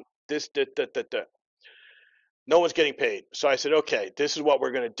on? This, that, that, that, that. No one's getting paid. So I said, okay, this is what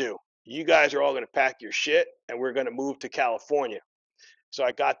we're going to do. You guys are all going to pack your shit, and we're going to move to California. So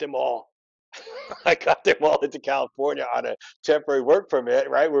I got them all. I got them all into California on a temporary work permit.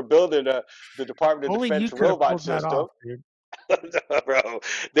 Right, we're building the Department of Only you Defense could have robot pulled that system. off, dude. Bro,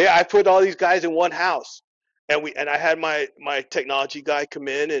 I put all these guys in one house, and I had my technology guy come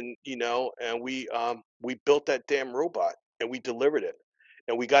in, and we built that damn robot, and we delivered it,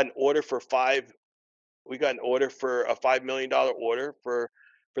 and we got an order for a $5 million order for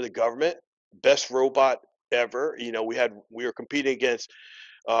the government. Best robot ever. We were competing against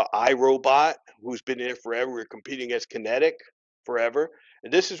iRobot, who's been in it forever. We were competing against Kinetic forever.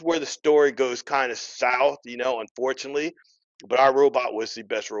 And this is where the story goes kind of south, unfortunately. But our robot was the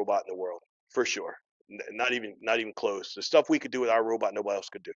best robot in the world, for sure. Not even close. The stuff we could do with our robot, nobody else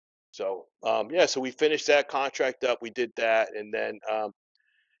could do. So yeah, so we finished that contract up. We did that, and then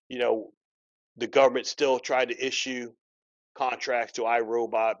you know, the government still tried to issue contracts to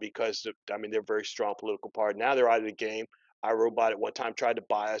iRobot because they're a very strong political party. Now they're out of the game. iRobot at one time tried to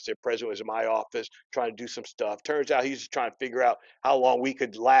buy us. Their president was in my office trying to do some stuff. Turns out he's just trying to figure out how long we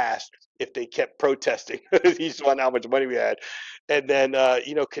could last if they kept protesting. He just wanted how much money we had. And then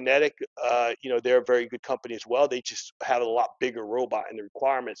Kinetic, they're a very good company as well. They just had a lot bigger robot, and the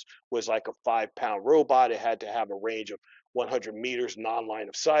requirements was like a 5-pound robot. It had to have a range of 100 meters non-line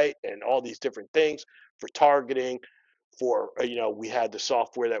of sight and all these different things for targeting, for we had the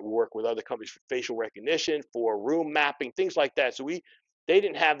software that we work with other companies for facial recognition, for room mapping, things like that. So they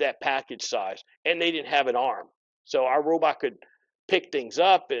didn't have that package size, and they didn't have an arm, so our robot could pick things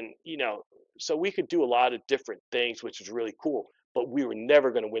up, and so we could do a lot of different things, which was really cool. But we were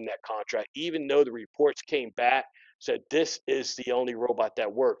never going to win that contract, even though the reports came back said this is the only robot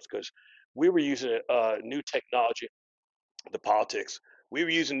that works, because we were using a new technology, the politics. We were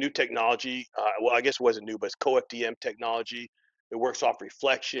using new technology. Well, I guess it wasn't new, but it's co-FDM technology. It works off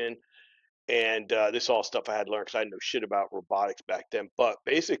reflection, and this all stuff I had to learn because I didn't know shit about robotics back then. But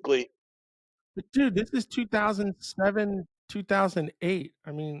basically, But dude, this is 2007, 2008.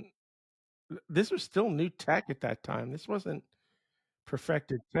 I mean, this was still new tech at that time. This wasn't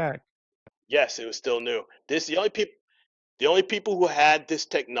perfected tech. yes, it was still new. The only people who had this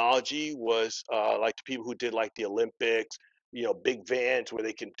technology was like the people who did like the Olympics, big vans where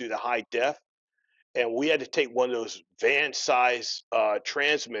they can do the high def. And we had to take one of those van size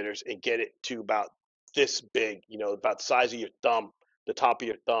transmitters and get it to about this big, about the size of your thumb, the top of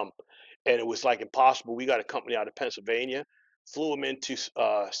your thumb. And it was like impossible. We got a company out of Pennsylvania, flew them into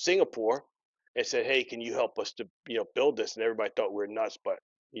Singapore, and said, "Hey, can you help us to build this?" And everybody thought we were nuts, but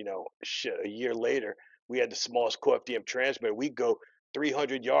shit. A year later, we had the smallest co-FDM transmitter. We go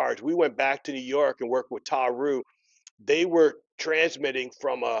 300 yards. We went back to New York and worked with Taru. They were transmitting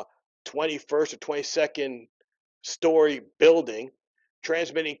from a 21st or 22nd story building,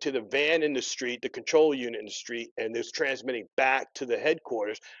 transmitting to the van in the street, the control unit in the street, and it's transmitting back to the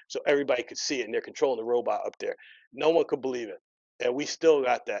headquarters so everybody could see it, and they're controlling the robot up there. No one could believe it. And we still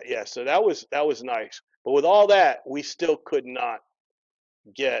got that. Yeah, so that was nice. But with all that, we still could not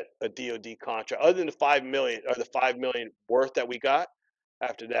get a DoD contract other than the 5 million, or the 5 million worth that we got.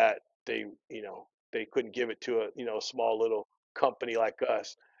 After that, they couldn't give it to a small little company like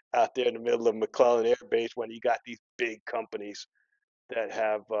us out there in the middle of McClellan Air Base when you got these big companies that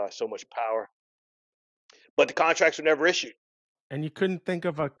have so much power. But the contracts were never issued. And you couldn't think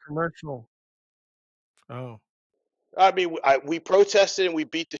of a commercial. Oh. I mean, we protested and we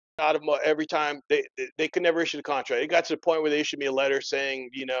beat the out of them every time. They could never issue the contract. It got to the point where they issued me a letter saying,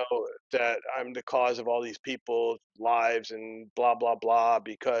 that I'm the cause of all these people's lives and blah blah blah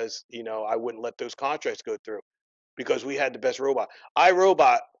because I wouldn't let those contracts go through because we had the best robot.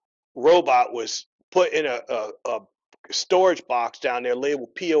 Robot was put in a storage box down there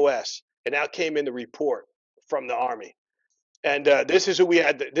labeled POS, and that came in the report from the Army. And this is who we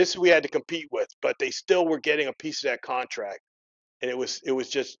had. This is who we had to compete with, but they still were getting a piece of that contract, and it was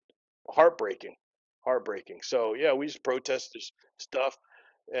just heartbreaking, heartbreaking. So yeah, we just protested this stuff,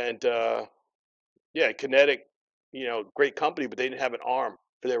 and yeah, Kinetic, great company, but they didn't have an arm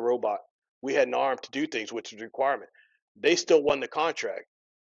for their robot. We had an arm to do things, which was a requirement. They still won the contract,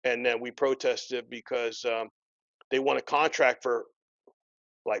 and then we protested because they won a contract for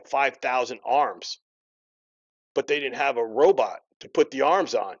like 5,000 arms, but they didn't have a robot to put the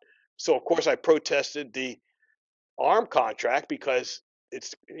arms on. So of course I protested the arm contract because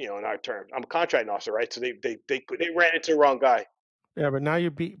it's in our terms. I'm a contracting officer, right? So they ran into the wrong guy. Yeah, but now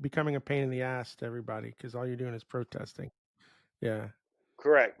you're becoming a pain in the ass to everybody because all you're doing is protesting. Yeah.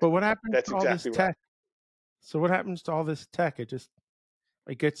 Correct. But what happens That's to all this exactly right. tech? So what happens to all this tech?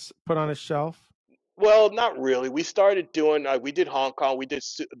 It gets put on a shelf. Well, not really. We started doing. We did Hong Kong. We did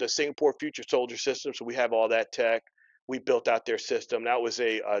the Singapore Future Soldier System. So we have all that tech. We built out their system. That was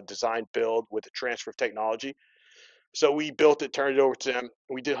a design build with a transfer of technology. So we built it, turned it over to them.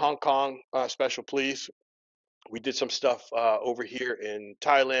 We did Hong Kong Special Police. We did some stuff over here in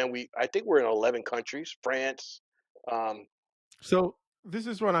Thailand. I think we're in 11 countries. France. Um, So this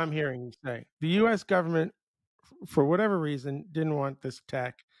is what I'm hearing you say. The U.S. government, for whatever reason, didn't want this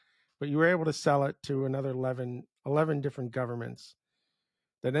tech, but you were able to sell it to another 11 different governments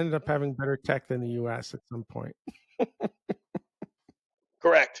that ended up having better tech than the U.S. at some point.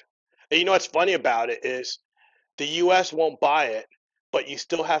 Correct. And you know what's funny about it is the U.S. won't buy it, but you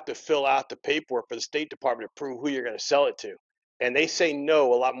still have to fill out the paperwork for the State Department to prove who you're going to sell it to. And they say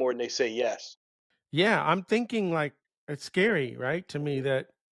no a lot more than they say yes. Yeah, I'm thinking like it's scary, right? To me that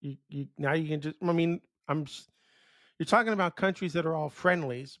you now you can just. I mean, you're talking about countries that are all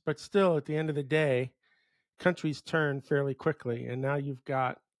friendlies, but still, at the end of the day, countries turn fairly quickly, and now you've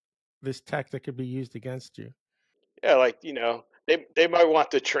got this tech that could be used against you. Yeah, like, they might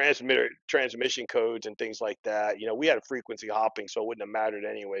want the transmission codes and things like that. We had a frequency hopping, so it wouldn't have mattered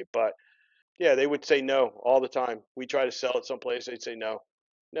anyway. But yeah, they would say no all the time. We try to sell it someplace, they'd say no.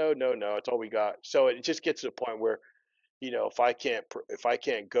 No, no, no, it's all we got. So it just gets to the point where if I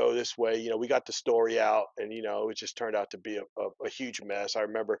can't go this way, we got the story out, and it just turned out to be a huge mess. I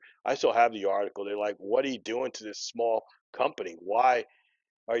remember I still have the article. They're like, "What are you doing to this small company? Why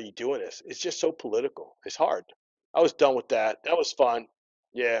are you doing this?" It's just so political. It's hard. I was done with that. That was fun.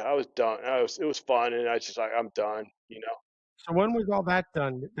 Yeah, I was done. It was fun, and I was just like, I'm done. So when was all that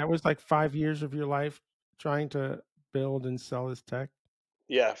done? That was like 5 years of your life trying to build and sell this tech.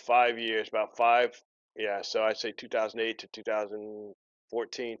 Yeah, 5 years, about five. Yeah, so I'd say 2008 to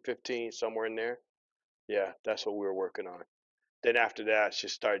 2014, 15, somewhere in there. Yeah, that's what we were working on. Then after that,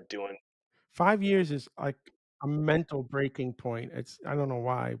 just started doing. 5 years is like a mental breaking point. I don't know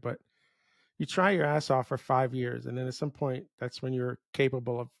why, but you try your ass off for 5 years, and then at some point, that's when you're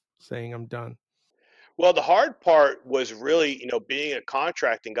capable of saying, "I'm done." Well, the hard part was really, being a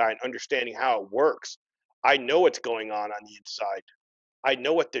contracting guy and understanding how it works. I know what's going on the inside. I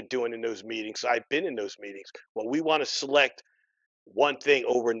know what they're doing in those meetings. I've been in those meetings. When we want to select one thing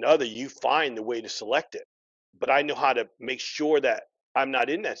over another, you find the way to select it. But I know how to make sure that I'm not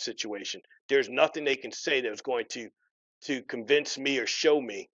in that situation. There's nothing they can say that's going to convince me or show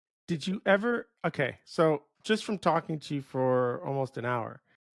me. Did you ever? Okay, so just from talking to you for almost an hour,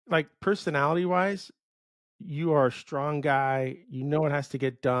 like personality wise, you are a strong guy. You know it has to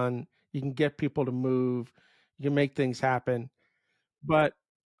get done. You can get people to move. You can make things happen. But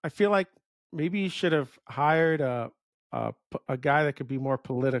I feel like maybe you should have hired a guy that could be more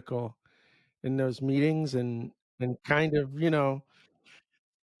political in those meetings and kind of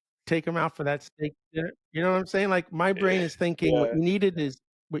take them out for that steak dinner. You know what I'm saying? Like my brain is thinking Yeah,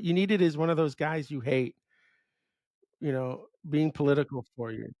 what you needed is one of those guys you hate, being political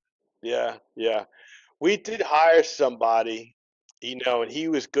for you. yeah, yeah. We did hire somebody, and he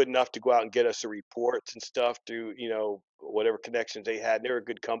was good enough to go out and get us the reports and stuff through, whatever connections they had. They were a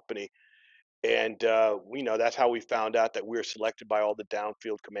good company. And that's how we found out that we were selected by all the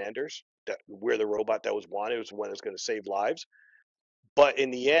downfield commanders, that we're the robot that was wanted. It was the one that's going to save lives. But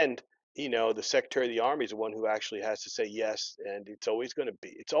in the end, the Secretary of the Army is the one who actually has to say yes, and it's always going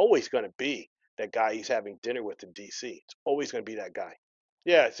to be that guy he's having dinner with in D.C. It's always going to be that guy.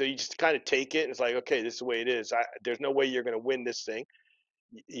 Yeah, so you just kind of take it, and it's like, okay, this is the way it is. There's no way you're going to win this thing.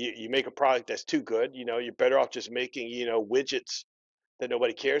 you make a product that's too good, you're better off just making, widgets that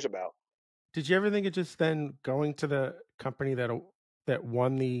nobody cares about. Did you ever think of just then going to the company that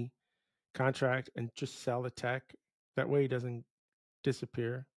won the contract and just sell the tech? That way it doesn't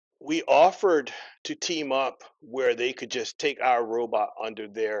disappear. We offered to team up where they could just take our robot under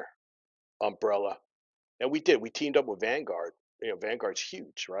their umbrella. And we did. We teamed up with Vanguard. Vanguard's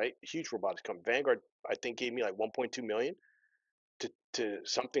huge, right? Huge robotics company. Vanguard, I think, gave me like 1.2 million to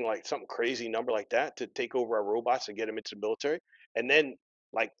something crazy number like that to take over our robots and get them into the military. And then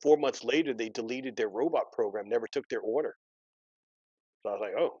like 4 months later, they deleted their robot program, never took their order. So I was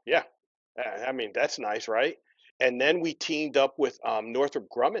like, oh yeah, I mean that's nice, right? And then we teamed up with Northrop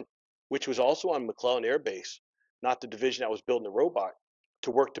Grumman, which was also on McClellan Air Base, not the division that was building the robot,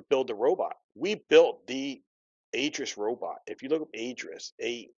 to work to build the robot. We built the AGRIS robot. If you look up AGRIS,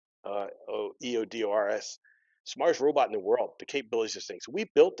 EODORS, smartest robot in the world, the capabilities of this thing. So we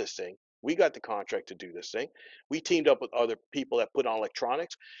built this thing. We got the contract to do this thing. We teamed up with other people that put on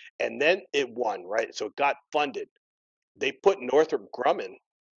electronics, and then it won, right? So it got funded. They put Northrop Grumman,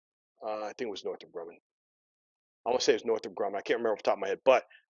 I think it was Northrop Grumman. I want to say it was Northrop Grumman. I can't remember off the top of my head, but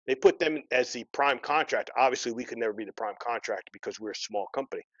they put them as the prime contract. Obviously, we could never be the prime contract because we're a small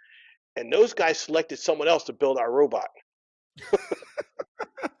company. And those guys selected someone else to build our robot.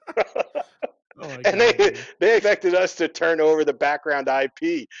 Oh my And God, dude. they expected us to turn over the background IP.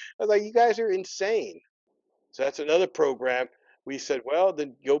 I was like, you guys are insane. So that's another program. We said, well,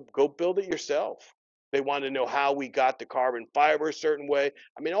 then go build it yourself. They wanted to know how we got the carbon fiber a certain way.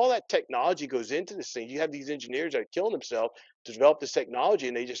 I mean, all that technology goes into this thing. You have these engineers that are killing themselves to develop this technology,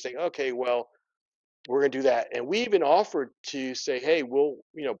 and they just think, okay, well, we're going to do that. And we even offered to say, hey, we'll,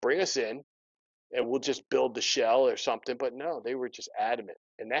 bring us in and we'll just build the shell or something. But no, they were just adamant.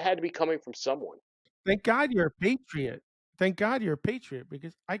 And that had to be coming from someone. Thank God you're a patriot. Thank God you're a patriot,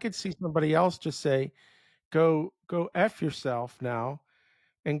 because I could see somebody else just say, go F yourself now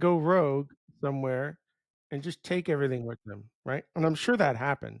and go rogue somewhere and just take everything with them, right? And I'm sure that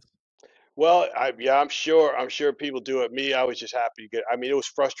happens. Well, I'm sure. I'm sure people do it. Me, I was just happy to get. I mean, it was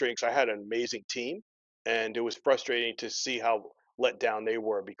frustrating because I had an amazing team, and it was frustrating to see how let down they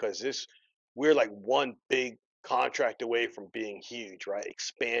were because we're like one big contract away from being huge, right?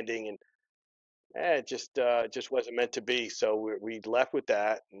 Expanding, and it just wasn't meant to be. So we left with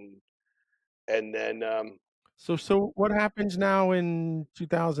that, and then So what happens now in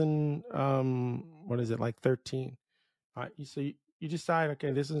 2000, what is it, like 13? You decide,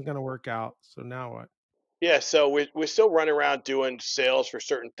 okay, this isn't going to work out. So now what? yeah, so we're still running around doing sales for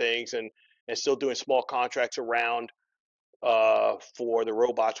certain things and still doing small contracts around for the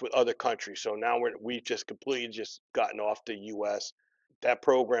robots with other countries. So now we've just completely just gotten off the U.S. That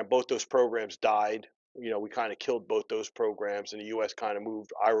program, both those programs died. We kind of killed both those programs, and the U.S. kind of moved.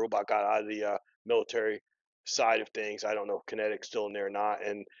 iRobot got out of the military side of things. I don't know if Kinetic's still in there or not.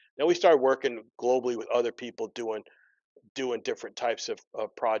 And then we started working globally with other people doing different types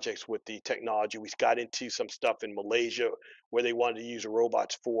of projects with the technology. We got into some stuff in Malaysia where they wanted to use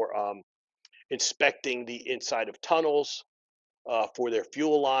robots for inspecting the inside of tunnels for their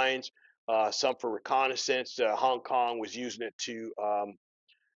fuel lines, some for reconnaissance. Hong Kong was using it to,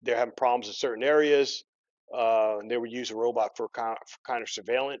 they're having problems in certain areas. And they were using a robot for kind of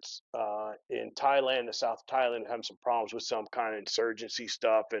surveillance. In Thailand, the south of Thailand, having some problems with some kind of insurgency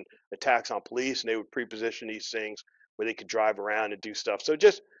stuff and attacks on police, and they would pre-position these things where they could drive around and do stuff. So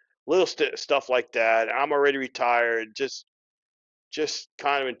just little stuff like that. I'm already retired, just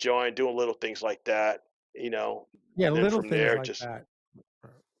kind of enjoying doing little things like that, Yeah, and then little from things there, like just that.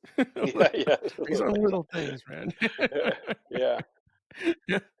 yeah, yeah, These are little things, man. yeah,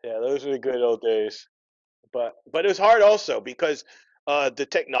 Yeah. yeah. Those are the good old days. But it was hard also because the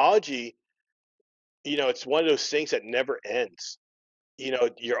technology, it's one of those things that never ends.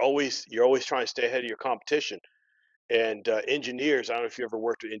 You're always trying to stay ahead of your competition. And engineers, I don't know if you ever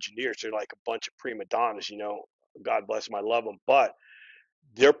worked with engineers, they're like a bunch of prima donnas. God bless them, I love them, but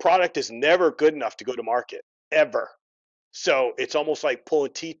their product is never good enough to go to market ever. So it's almost like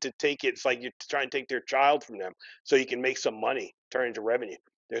pulling teeth to take it. It's like you're trying to take their child from them so you can make some money, turn into revenue.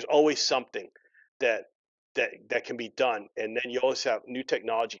 There's always something that that can be done, and then you always have new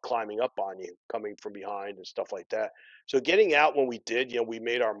technology climbing up on you, coming from behind and stuff like that. So getting out when we did, we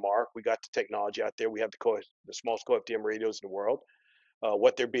made our mark. We got the technology out there. We have the smallest co-FDM radios in the world.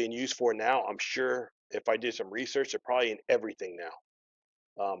 What they're being used for now, I'm sure if I did some research, they're probably in everything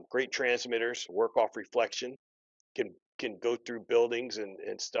now. Great transmitters, work off reflection, can go through buildings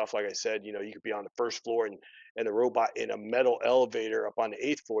and stuff. Like I said, you could be on the first floor and the robot in a metal elevator up on the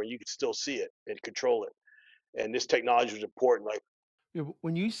eighth floor, and you could still see it and control it. And this technology was important. Like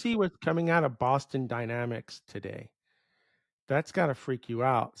When you see what's coming out of Boston Dynamics today, that's got to freak you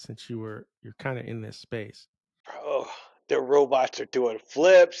out since you're kind of in this space. Oh, their robots are doing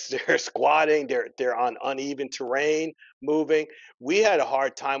flips, they're squatting, they're on uneven terrain, moving. We had a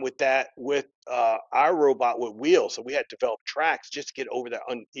hard time with that with our robot with wheels, so we had to develop tracks just to get over that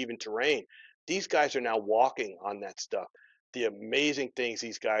uneven terrain. These guys are now walking on that stuff. The amazing things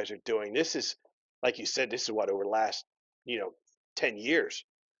these guys are doing. This is, like you said, this is what over the last, you know, 10 years.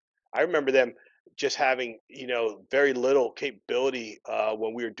 I remember them just having, very little capability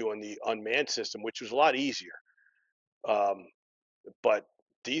when we were doing the unmanned system, which was a lot easier. Um, but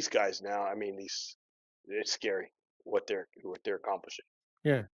these guys now, I mean, it's scary what they're accomplishing.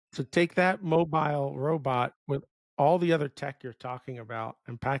 Yeah. So take that mobile robot with all the other tech you're talking about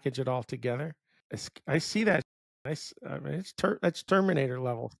and package it all together. I see that. I mean, that's Terminator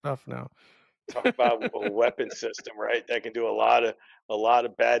level stuff now. Talk about a weapon system, right? That can do a lot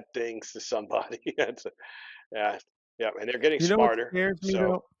of bad things to somebody. Yeah, yeah, and they're getting You know what smarter. scares me So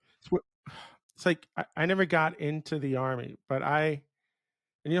though? It's like I never got into the army, but and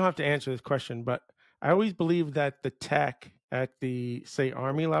you don't have to answer this question, but I always believe that the tech at the, say,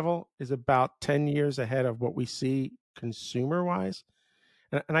 army level is about 10 years ahead of what we see consumer wise.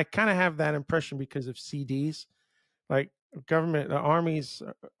 And I kind of have that impression because of CDs. Like government, the armies,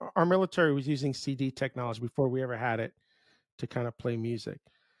 our military was using CD technology before we ever had it to kind of play music.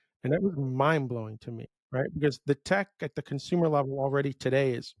 And that was mind blowing to me, right? Because the tech at the consumer level already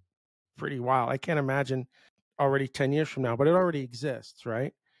today is pretty wild. I can't imagine already 10 years from now, but it already exists,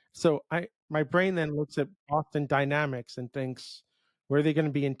 right? So my brain then looks at Boston Dynamics and thinks, where are they going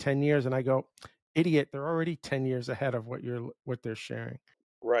to be in 10 years? And I go, idiot, they're already 10 years ahead of what they're sharing.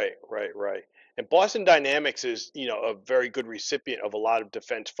 right, right, right. And Boston Dynamics is, a very good recipient of a lot of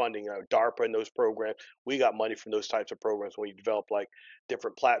defense funding. DARPA and those programs, we got money from those types of programs when you develop like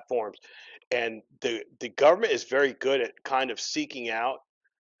different platforms. And the government is very good at kind of seeking out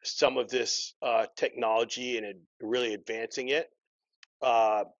some of this technology and really advancing it.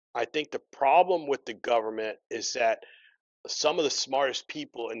 Uh, I think the problem with the government is that some of the smartest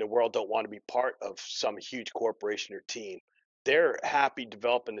people in the world don't want to be part of some huge corporation or team. They're happy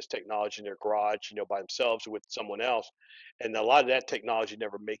developing this technology in their garage, by themselves or with someone else. And a lot of that technology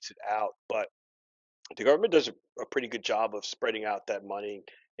never makes it out. But the government does a pretty good job of spreading out that money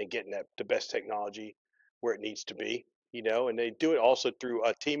and getting the best technology where it needs to be, and they do it also through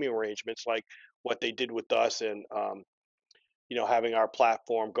teaming arrangements like what they did with us and, having our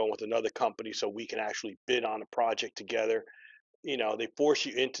platform going with another company so we can actually bid on a project together. They force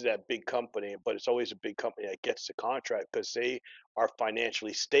you into that big company, but it's always a big company that gets the contract because they are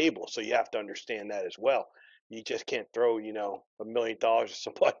financially stable. So you have to understand that as well. You just can't throw, $1 million at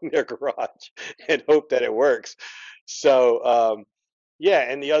somebody in their garage and hope that it works. So,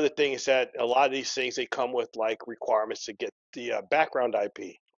 yeah, and the other thing is that a lot of these things they come with like requirements to get the background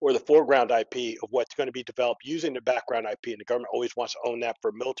IP or the foreground IP of what's going to be developed using the background IP, and the government always wants to own that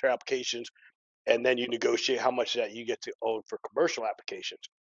for military applications, and then you negotiate how much of that you get to own for commercial applications.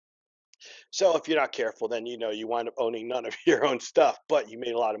 So if you're not careful, then you wind up owning none of your own stuff, but you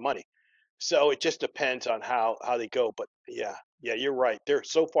made a lot of money. So it just depends on how they go. But yeah, yeah, you're right. They're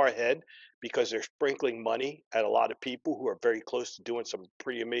so far ahead because they're sprinkling money at a lot of people who are very close to doing some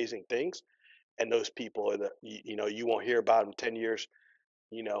pretty amazing things. And those people are you won't hear about them 10 years,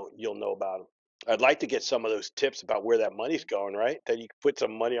 you'll know about them. I'd like to get some of those tips about where that money's going, right? That you can put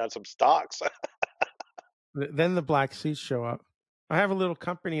some money on some stocks. Then the black seats show up. I have a little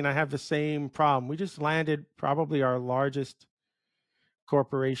company and I have the same problem. We just landed probably our largest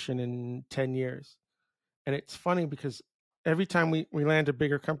corporation in 10 years. And it's funny because every time we land a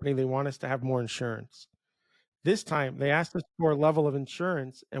bigger company, they want us to have more insurance. This time they asked us for a level of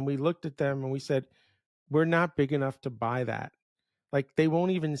insurance and we looked at them and we said, we're not big enough to buy that. Like they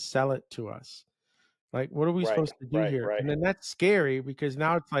won't even sell it to us. Like, what are we Right, supposed to do right, here? right. And then that's scary because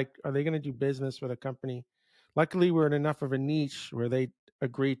now it's like, are they going to do business with a company? Luckily, we're in enough of a niche where they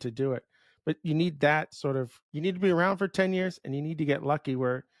agree to do it. But you need that you need to be around for 10 years and you need to get lucky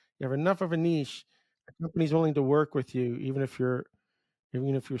where you have enough of a niche. A company's willing to work with you, even if you're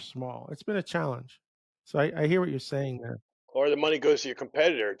small. It's been a challenge. So I hear what you're saying there. Or the money goes to your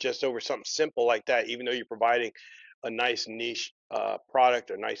competitor just over something simple like that, even though you're providing a nice niche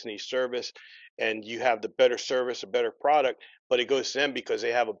product or nice niche service, and you have the better service, a better product, but it goes to them because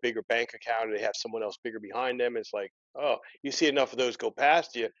they have a bigger bank account or they have someone else bigger behind them. It's like, oh, you see enough of those go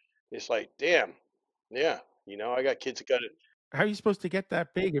past you, it's like, damn, yeah, I got kids that got it. How are you supposed to get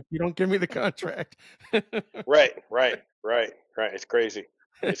that big if you don't give me the contract? Right, right, right, right. It's crazy.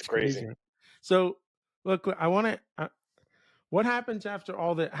 It's It's crazy. crazy. So, look, I want to What happens after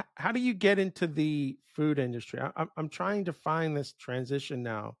all the? How do you get into the food industry? I'm trying to find this transition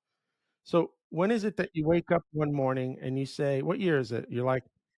now. So when is it that you wake up one morning and you say, "What year is it?" You're like,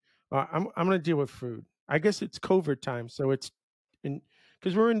 I'm going to deal with food." I guess it's COVID time, so it's in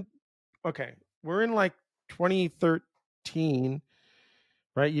because we're in. Okay, we're in like 2013,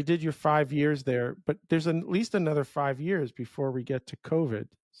 right? You did your 5 years there, but there's at least another 5 years before we get to COVID.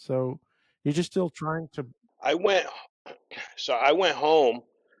 So you're just still trying to. I went, so I went home.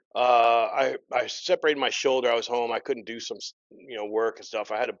 I separated my shoulder. I was home. I couldn't do some, work and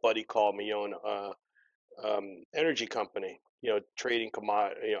stuff. I had a buddy call me, on energy company, trading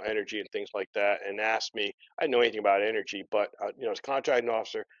commodity, energy and things like that, and asked me. I didn't know anything about energy, but as a contracting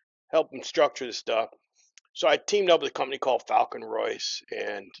officer, helped him structure the stuff. So I teamed up with a company called Falcon Royce,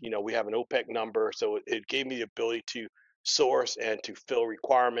 and we have an OPEC number, so it gave me the ability to source and to fill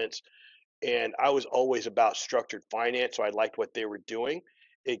requirements. And I was always about structured finance, so I liked what they were doing.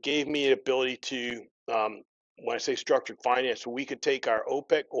 It gave me the ability to, when I say structured finance, we could take our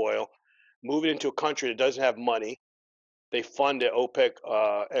OPEC oil, move it into a country that doesn't have money. They fund it. OPEC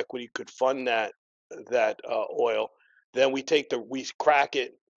equity could fund that oil. Then we crack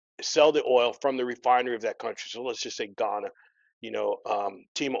it, sell the oil from the refinery of that country. So let's just say Ghana,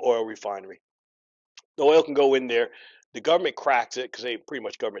 Tema Oil Refinery. The oil can go in there. The government cracks it because they pretty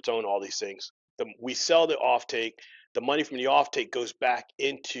much governments own all these things. We sell the offtake. The money from the offtake goes back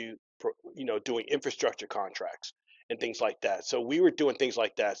into doing infrastructure contracts and things like that. So we were doing things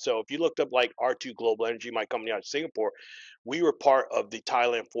like that. So if you looked up like R2 Global Energy, my company out of Singapore, we were part of the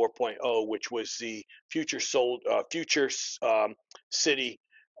Thailand 4.0, which was the future city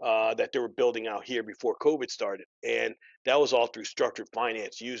that they were building out here before COVID started, and that was all through structured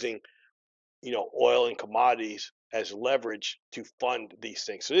finance using oil and commodities as leverage to fund these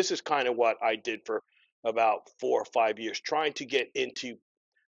things. So this is kind of what I did for about 4 or 5 years, trying to get into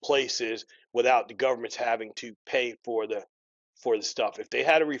places without the governments having to pay for the stuff. If they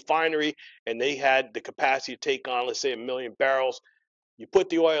had a refinery and they had the capacity to take on, let's say, 1 million barrels, you put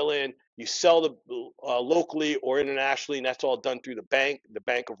the oil in, you sell the locally or internationally, and that's all done through the bank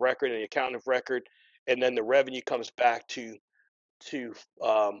of record and the account of record, and then the revenue comes back to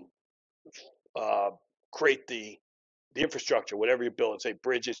um, uh, create the infrastructure, whatever you build, say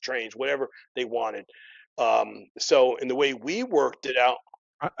bridges, trains, whatever they wanted. So in the way we worked it out,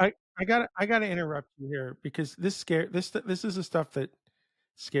 I gotta interrupt you here because this is the stuff that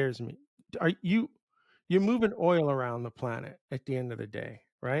scares me. Are you're moving oil around the planet at the end of the day,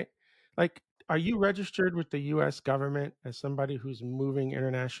 right? Like, are you registered with the U.S. government as somebody who's moving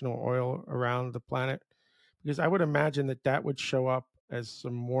international oil around the planet? Because I would imagine that that would show up as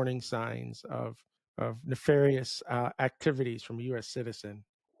some warning signs of nefarious activities from a U.S. citizen.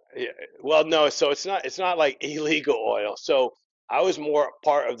 yeah, well, no, so it's not like illegal oil. So I was more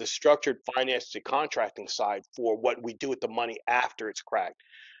part of the structured finance to contracting side for what we do with the money after it's cracked.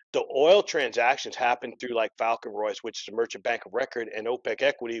 The oil transactions happen through like Falcon Royce, which is a merchant bank of record, and OPEC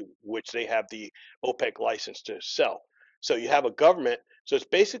equity, which they have the OPEC license to sell. So you have a government. So it's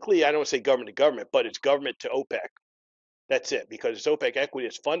basically, I don't want to say government to government, but it's government to OPEC. That's it, because it's OPEC equity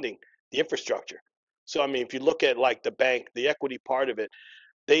that's funding the infrastructure. So I mean, if you look at like the bank, the equity part of it,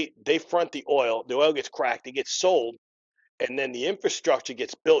 they front the oil gets cracked, it gets sold, and then the infrastructure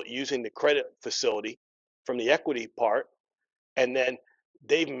gets built using the credit facility from the equity part, and then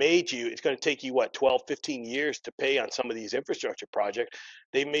they've made you, it's going to take you what, 12, 15 years to pay on some of these infrastructure projects.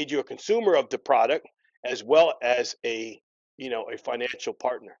 They made you a consumer of the product as well as a financial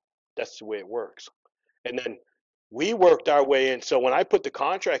partner. That's the way it works. And then we worked our way in. So when I put the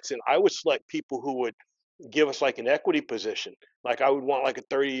contracts in, I would select people who would give us like an equity position. Like I would want like a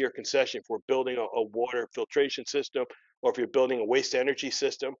 30-year concession if we're building a water filtration system, or if you're building a waste energy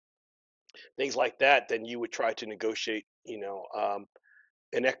system, things like that. Then you would try to negotiate,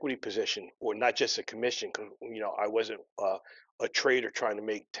 an equity position, or not just a commission. Because I wasn't a trader trying to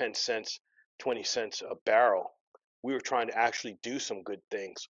make 10 cents, 20 cents a barrel. We were trying to actually do some good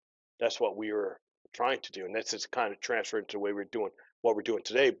things. That's what we were trying to do, and that's just kind of transferred to the way we're doing what we're doing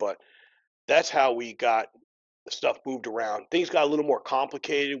today. But that's how we got the stuff moved around. Things got a little more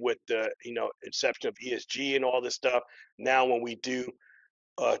complicated with the inception of ESG and all this stuff. Now, when we do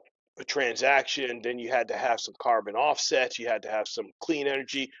a, a transaction, then you had to have some carbon offsets. You had to have some clean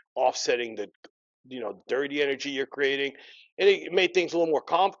energy offsetting the dirty energy you're creating, and it made things a little more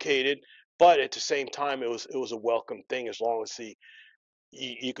complicated. But at the same time, it was a welcome thing, as long as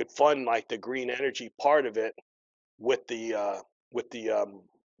you could fund like the green energy part of it with the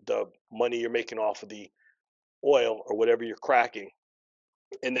money you're making off of the oil or whatever you're cracking.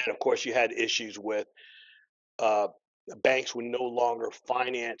 And then of course you had issues with banks would no longer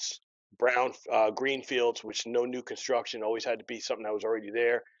finance green fields, which no new construction, always had to be something that was already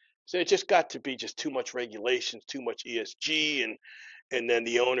there. So it just got to be just too much regulations, too much ESG, and then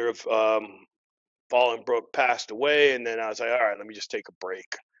the owner of Fallen Brook passed away, and then I was like, all right, let me just take a break.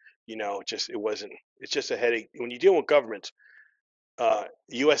 Just it wasn't. It's just a headache when you deal with governments,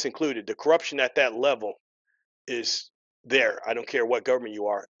 U.S. included. The corruption at that level is there. I don't care what government you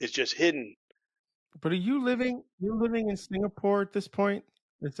are. It's just hidden. But are you living in Singapore at this point?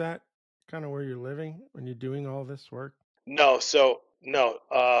 Is that kind of where you're living when you're doing all this work? No, so no.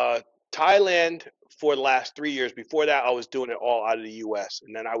 Thailand for the last 3 years. Before that, I was doing it all out of the U.S.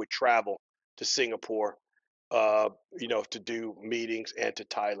 and then I would travel to Singapore, to do meetings and to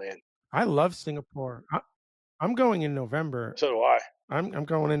Thailand. I love Singapore. I'm going in November. So do I. I'm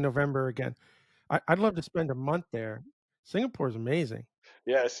going in November again. I'd love to spend a month there. Singapore's amazing.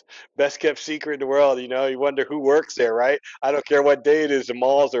 Yes, best kept secret in the world. You wonder who works there, right? I don't care what day it is. The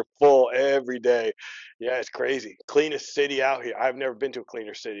malls are full every day. Yeah, it's crazy. Cleanest city out here. I've never been to a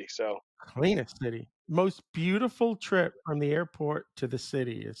cleaner city. So, Cleanest city. Most beautiful trip from the airport to the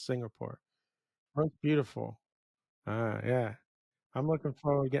city is Singapore. Most beautiful. Yeah. I'm looking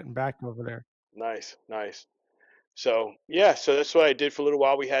forward to getting back over there. nice, nice. So, yeah, so that's what I did for a little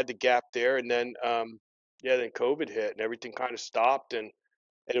while. We had the gap there, and then, yeah, then COVID hit and everything kind of stopped, and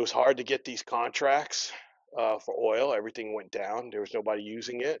it was hard to get these contracts for oil. Everything went down. There was nobody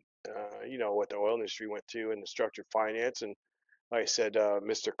using it. You know what the oil industry went to and the structured finance. And like I said,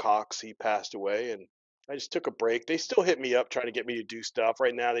 Mr. Cox, he passed away, and I just took a break. They still hit me up trying to get me to do stuff.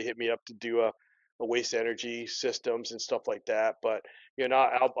 Right now, they hit me up to do a waste energy systems and stuff like that. But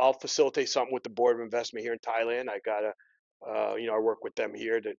I'll facilitate something with the Board of Investment here in Thailand. I gotta, I work with them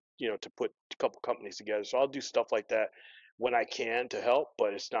here to put a couple companies together. So I'll do stuff like that when I can to help.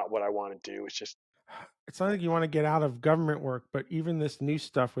 But it's not what I want to do. It's just It's not like you want to get out of government work, but even this new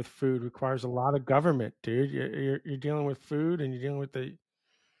stuff with food requires a lot of government, dude. You're dealing with food and you're dealing with you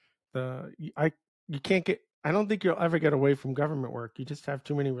can't get. I don't think you'll ever get away from government work. You just have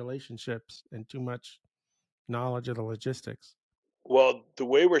too many relationships and too much knowledge of the logistics. well, the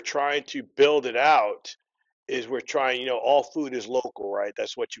way we're trying to build it out is we're trying, all food is local, right?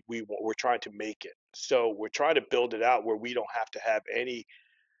 That's what we want. We're trying to make it. So we're trying to build it out where we don't have to have any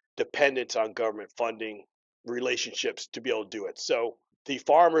dependence on government funding relationships to be able to do it. So the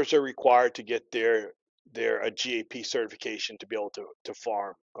farmers are required to get their a GAP certification to be able to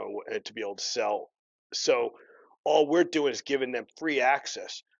farm and to be able to sell. So all we're doing is giving them free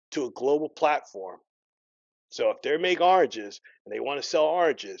access to a global platform. So if they make oranges and they want to sell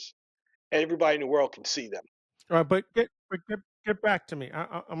oranges, everybody in the world can see them. But get back to me.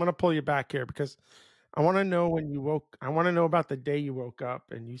 I'm going to pull you back here because I want to know when you woke. I want to know about the day you woke up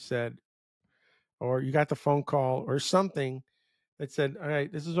and you said, or you got the phone call or something that said, "All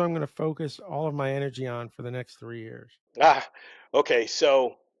right, this is what I'm going to focus all of my energy on for the next 3 years." Ah, okay.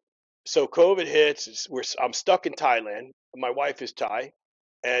 So COVID hits. I'm stuck in Thailand. My wife is Thai,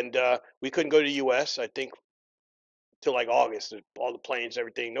 and we couldn't go to the U.S. I think till like August. All the planes,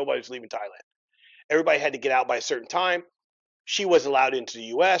 everything. Nobody was leaving Thailand. Everybody had to get out by a certain time. She was allowed into the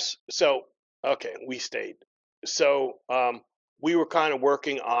U.S. So okay, we stayed. So we were kind of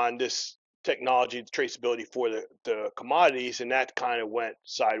working on this technology, traceability for the commodities, and that kind of went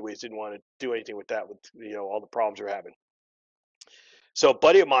sideways. Didn't want to do anything with that with all the problems we're having. So a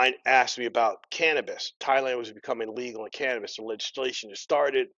buddy of mine asked me about cannabis. Thailand was becoming legal in cannabis. The legislation just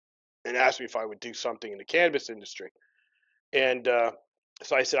started, and asked me if I would do something in the cannabis industry. And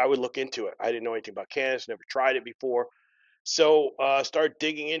so I said I would look into it. I didn't know anything about cannabis, never tried it before. So started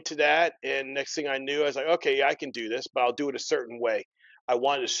digging into that, and next thing I knew, I was like, okay, yeah, I can do this, but I'll do it a certain way. I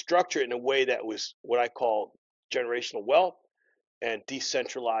wanted to structure it in a way that was what I call generational wealth and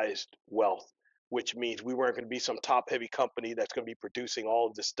decentralized wealth, which means we weren't going to be some top heavy company that's going to be producing all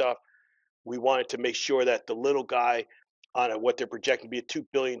of this stuff. We wanted to make sure that the little guy on what they're projecting to be a $2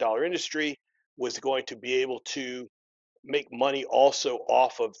 billion industry was going to be able to make money also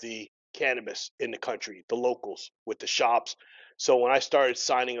off of the cannabis in the country, the locals with the shops. So when I started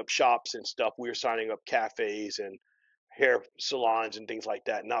signing up shops and stuff, we were signing up cafes and hair salons and things like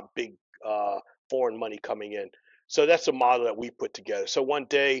that, not big foreign money coming in. So that's a model that we put together. So one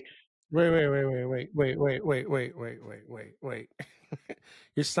day, Wait.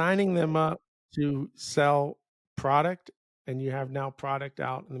 You're signing them up to sell product, and you have now product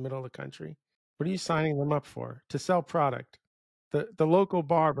out in the middle of the country. What are you signing them up for? To sell product. The local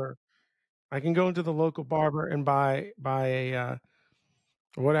barber. I can go into the local barber and buy a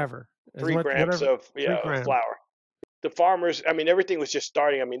whatever. As 3 much grams whatever of 3 grams. flour. the farmers, I mean, everything was just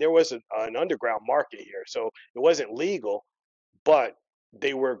starting. I mean, there was an underground market here, so it wasn't legal, but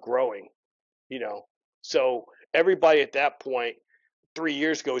they were growing, you know. So everybody at that point 3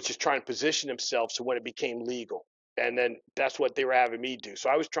 years ago was just trying to position themselves so when it became legal. And then that's what they were having me do. So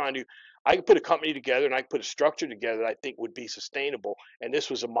I was trying to, I could put a company together and I could put a structure together that I think would be sustainable. And this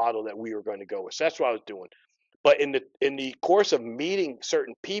was a model that we were going to go with. So that's what I was doing. But in the course of meeting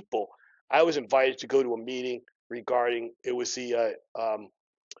certain people, I was invited to go to a meeting regarding it was the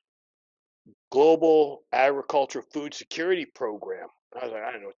Global Agriculture Food Security Program. I was like,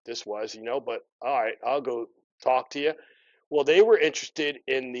 I don't know what this was, but all right, I'll go talk to you. Well, they were interested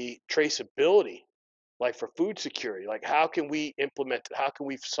in the traceability, like for food security. Like, how can we implement it? How can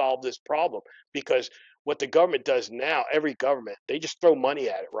we solve this problem? Because what the government does now, every government, they just throw money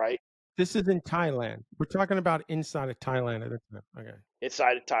at it, right? This is in Thailand. We're talking about inside of Thailand at the time. Okay.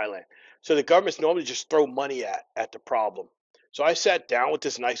 Inside of Thailand. So the governments normally just throw money at the problem. So I sat down with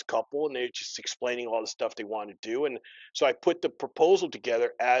this nice couple and they're just explaining all the stuff they want to do. And so I put the proposal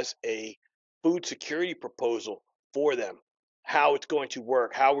together as a food security proposal for them, how it's going to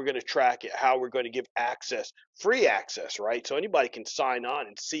work, how we're going to track it, how we're going to give access, free access, right? So anybody can sign on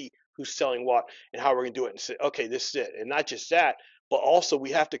and see who's selling what and how we're going to do it and say, okay, this is it. And not just that, but also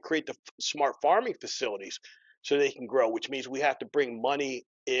we have to create the smart farming facilities so they can grow, which means we have to bring money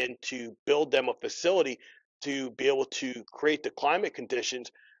in to build them a facility to be able to create the climate conditions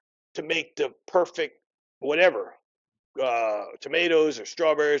to make the perfect whatever tomatoes or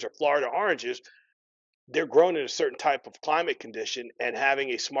strawberries or Florida oranges. They're grown in a certain type of climate condition, and having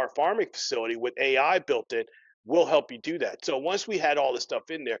a smart farming facility with AI built in will help you do that. So once we had all this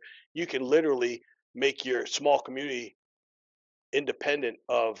stuff in there, you can literally make your small community independent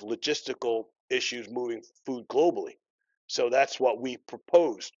of logistical issues moving food globally. So that's what we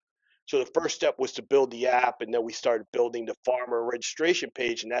proposed. So the first step was to build the app, and then we started building the farmer registration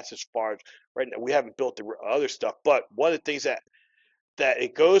page, and that's as far as right now. We haven't built the other stuff, but one of the things that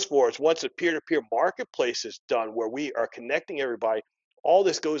it goes for is once the peer-to-peer marketplace is done, where we are connecting everybody, all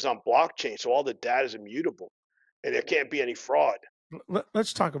this goes on blockchain, so all the data is immutable, and there can't be any fraud.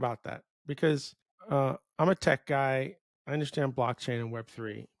 Let's talk about that because I'm a tech guy. I understand blockchain and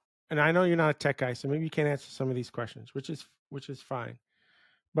Web3, and I know you're not a tech guy, so maybe you can't answer some of these questions, which is fine.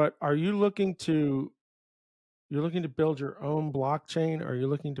 But are you looking to build your own blockchain, or are you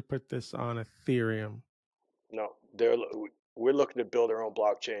looking to put this on Ethereum? No, we're looking to build our own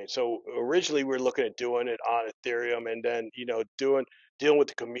blockchain. So originally we were looking at doing it on Ethereum, and then dealing with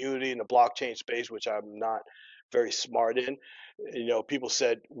the community in the blockchain space, which I'm not very smart in. People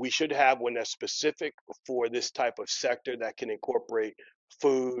said we should have one that's specific for this type of sector that can incorporate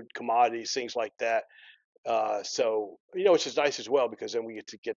food, commodities, things like that. Which is nice as well because then we get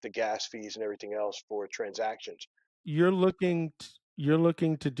to get the gas fees and everything else for transactions. You're looking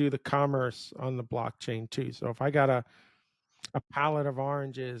to do the commerce on the blockchain too. So if I got a pallet of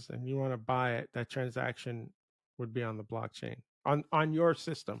oranges and you want to buy it, that transaction would be on the blockchain on your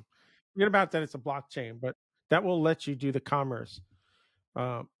system. Forget about that; it's a blockchain, but that will let you do the commerce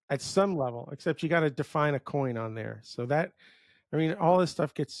at some level. Except you got to define a coin on there. So all this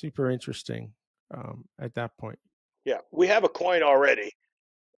stuff gets super interesting at that point. Yeah, we have a coin already.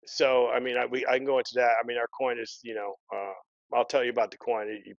 So, I mean, I can go into that. I mean, our coin is, I'll tell you about the coin.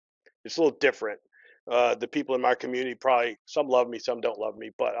 It's a little different. The people in my community probably, some love me, some don't love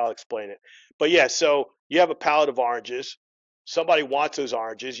me, but I'll explain it. But yeah, so you have a pallet of oranges. Somebody wants those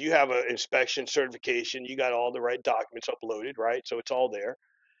oranges. You have an inspection certification. You got all the right documents uploaded, right? So it's all there.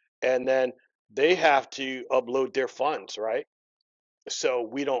 And then they have to upload their funds, right? So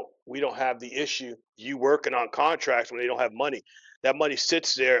we don't have the issue you working on contracts when they don't have money. That money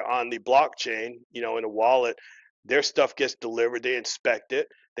sits there on the blockchain, in a wallet. Their stuff gets delivered. They inspect it.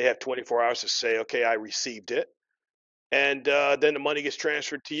 They have 24 hours to say, okay, I received it, and then the money gets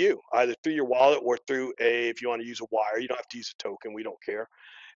transferred to you either through your wallet or through if you want to use a wire. You don't have to use a token. We don't care,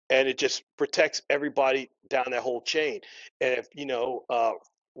 and it just protects everybody down that whole chain. And if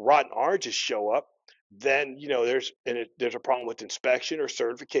rotten oranges show up, then there's a problem with inspection or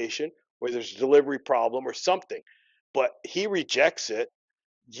certification, or there's a delivery problem or something. But he rejects it.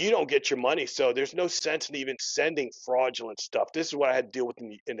 You don't get your money, so there's no sense in even sending fraudulent stuff. This is what I had to deal with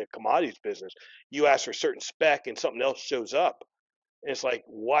in the commodities business. You ask for a certain spec, and something else shows up. And it's like,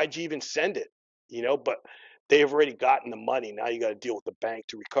 why'd you even send it? But they've already gotten the money. Now you got to deal with the bank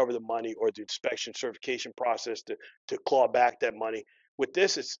to recover the money or the inspection certification process to claw back that money. With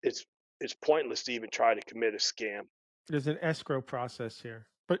this, it's pointless to even try to commit a scam. There's an escrow process here,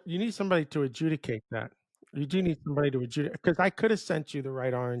 but you need somebody to adjudicate that. You do need somebody to adjudicate because I could have sent you the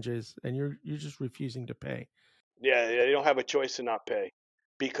right oranges and you're just refusing to pay. Yeah, they don't have a choice to not pay,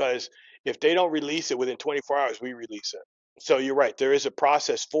 because if they don't release it within 24 hours, we release it. So you're right, there is a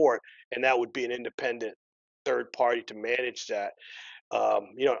process for it, and that would be an independent third party to manage that.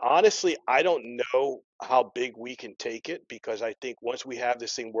 Honestly, I don't know how big we can take it, because I think once we have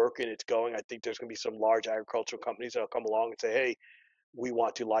this thing working, it's going. I think there's going to be some large agricultural companies that'll come along and say, "Hey, we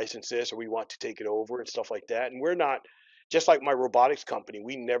want to license this, or we want to take it over," and stuff like that. And we're not, just like my robotics company,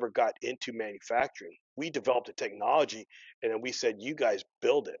 we never got into manufacturing. We developed the technology, and then we said, "You guys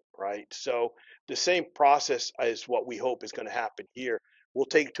build it," right? So the same process is what we hope is going to happen here. We'll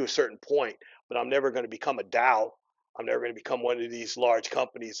take it to a certain point, but I'm never going to become a DAO. I'm never going to become one of these large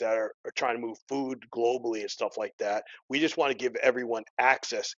companies that are trying to move food globally and stuff like that. We just want to give everyone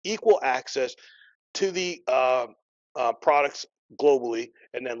access, equal access to the products globally,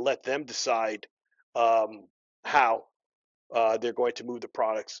 and then let them decide um, how they're going to move the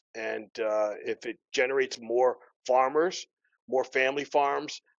products. And if it generates more farmers, more family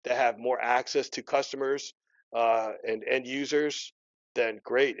farms that have more access to customers and end users, then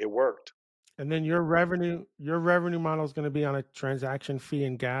great, it worked. And then your revenue model is going to be on a transaction fee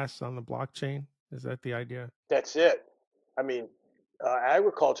and gas on the blockchain. Is that the idea? That's it. I mean,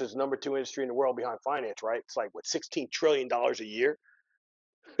 agriculture is the number two industry in the world behind finance, right? It's like what, $16 trillion a year.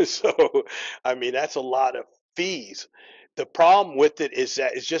 So, I mean, that's a lot of fees. The problem with it is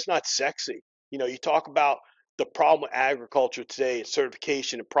that it's just not sexy. You talk about the problem with agriculture today and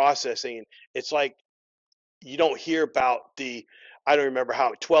certification and processing, and it's like you don't hear about I don't remember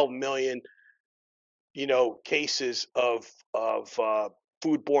how 12 million, cases of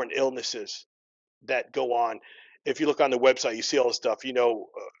foodborne illnesses that go on. If you look on the website, you see all the stuff. I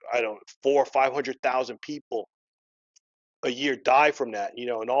don't 400,000 or 500,000 people a year die from that.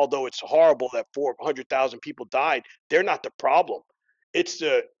 And although it's horrible that 400,000 people died, they're not the problem. It's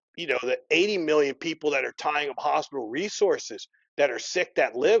the 80 million people that are tying up hospital resources, that are sick,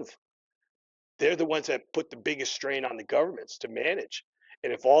 that live. They're the ones that put the biggest strain on the governments to manage.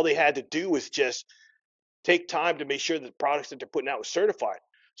 And if all they had to do was just take time to make sure that the products that they're putting out was certified.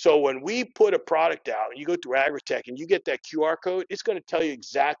 So when we put a product out and you go through AGRITECH and you get that QR code, it's going to tell you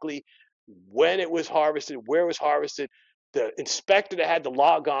exactly when it was harvested, where it was harvested, the inspector that had to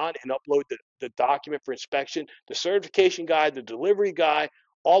log on and upload the document for inspection, the certification guy, the delivery guy,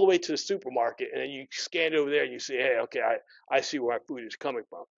 all the way to the supermarket. And then you scan it over there and you say, "Hey, okay, I see where my food is coming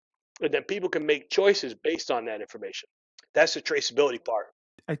from." And then people can make choices based on that information. That's the traceability part.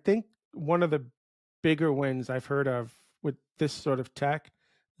 I think one of the bigger wins I've heard of with this sort of tech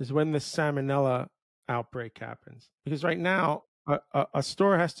is when the salmonella outbreak happens. Because right now, a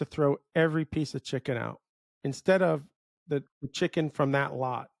store has to throw every piece of chicken out instead of the chicken from that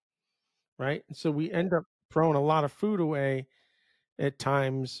lot, right? And so we end up throwing a lot of food away at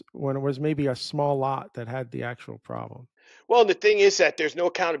times when it was maybe a small lot that had the actual problem. Well, the thing is that there's no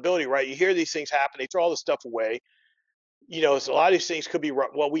accountability, right? You hear these things happen, they throw all this stuff away. So a lot of these things could be,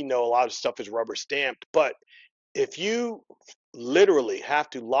 well, we know a lot of stuff is rubber stamped, but if you literally have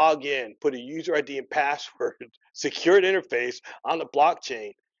to log in, put a user ID and password, secured interface on the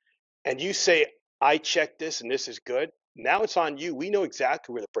blockchain, and you say, "I checked this and this is good," now it's on you. We know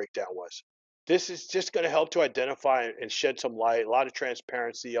exactly where the breakdown was. This is just going to help to identify and shed some light, a lot of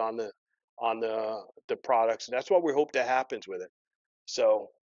transparency on the products, and that's what we hope that happens with it.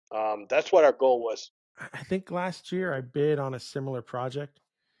 So that's what our goal was. I think last year I bid on a similar project.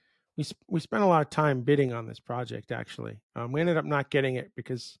 We spent a lot of time bidding on this project, actually. We ended up not getting it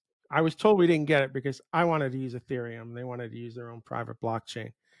because I was told we didn't get it because I wanted to use Ethereum. They wanted to use their own private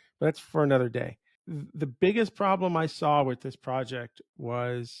blockchain. But that's for another day. The biggest problem I saw with this project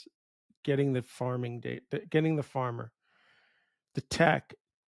was getting the farming data, getting the farmer, the tech.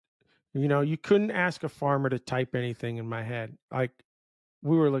 You couldn't ask a farmer to type anything in my head. Like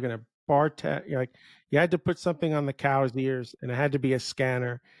we were looking at bar tech, like you had to put something on the cow's ears and it had to be a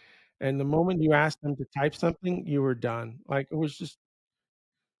scanner. And the moment you asked them to type something, you were done. Like it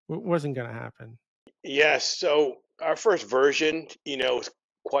wasn't going to happen. Yes, so our first version, was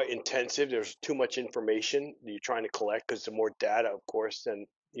quite intensive. There's too much information you're trying to collect, because the more data, of course, then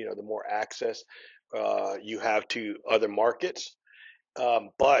the more access you have to other markets.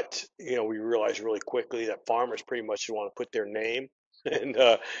 But we realized really quickly that farmers pretty much want to put their name and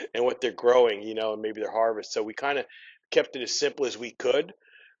what they're growing, and maybe their harvest. So we kind of kept it as simple as we could.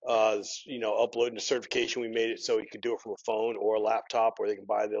 Uploading the certification, we made it so you could do it from a phone or a laptop, or they can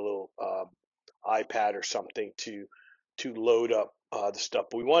buy the little iPad or something to load up the stuff.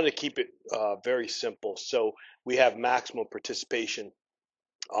 But we wanted to keep it very simple, so we have maximum participation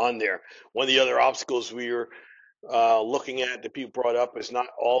on there. One of the other obstacles we were looking at that people brought up is not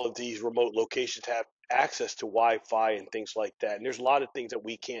all of these remote locations access to Wi-Fi and things like that. And there's a lot of things that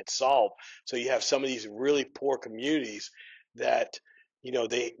we can't solve. So you have some of these really poor communities that,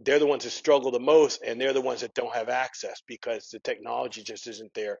 they're the ones that struggle the most, and they're the ones that don't have access because the technology just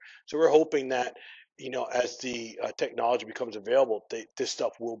isn't there. So we're hoping that, as the technology becomes available, this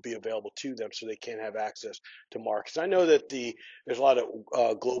stuff will be available to them so they can have access to markets. I know that there's a lot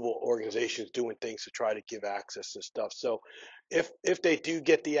of global organizations doing things to try to give access to stuff. So if they do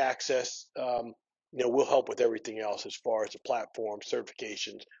get the access, we'll help with everything else as far as the platform,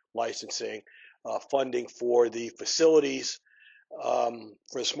 certifications, licensing, funding for the facilities,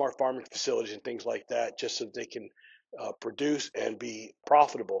 for the smart farming facilities and things like that, just so they can produce and be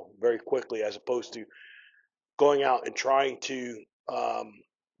profitable very quickly, as opposed to going out and trying to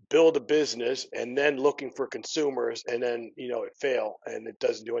build a business and then looking for consumers, and then it fail and it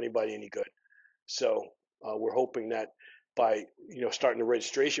doesn't do anybody any good. So we're hoping that by starting the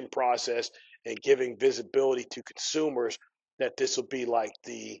registration process and giving visibility to consumers, that this will be like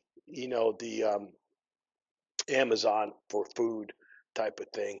the Amazon for food type of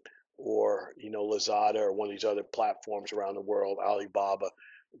thing, or Lazada, or one of these other platforms around the world, Alibaba,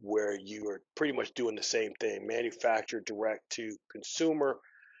 where you are pretty much doing the same thing, manufacturer direct to consumer,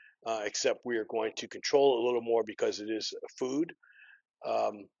 except we are going to control it a little more because it is food,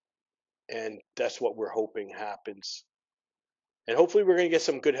 and that's what we're hoping happens. And hopefully we're going to get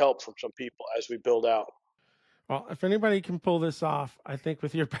some good help from some people as we build out. Well, if anybody can pull this off, I think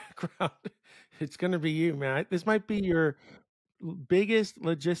with your background, it's going to be you, man. This might be your biggest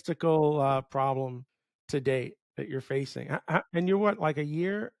logistical problem to date that you're facing. And you're what, like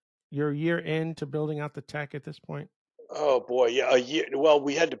you're a year into building out the tech at this point? Oh boy, yeah, a year. Well,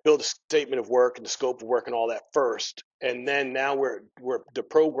 we had to build a statement of work and the scope of work and all that first, and then now we're the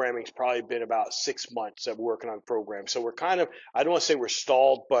programming's probably been about 6 months that we're working on program. So we're kind of, I don't want to say we're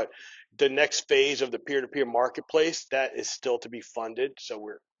stalled, but the next phase of the peer-to-peer marketplace, that is still to be funded. So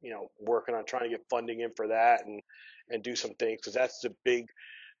we're working on trying to get funding in for that, and do some things, because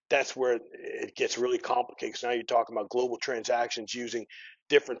that's where it gets really complicated. So now you're talking about global transactions using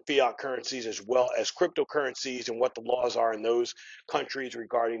different fiat currencies as well as cryptocurrencies, and what the laws are in those countries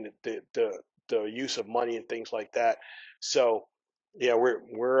regarding the use of money and things like that. So yeah,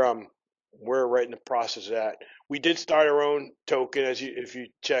 we're right in the process of that. We did start our own token, if you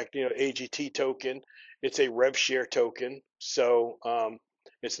check, AGT token. It's a rev share token, so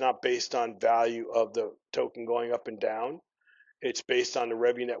it's not based on value of the token going up and down. It's based on the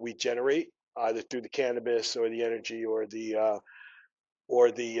revenue that we generate, either through the cannabis or the energy or the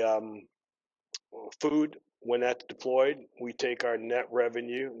food. When that's deployed, we take our net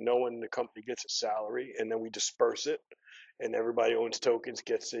revenue. No one in the company gets a salary, and then we disperse it. And everybody owns tokens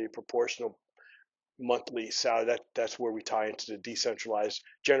gets a proportional monthly salary. That's where we tie into the decentralized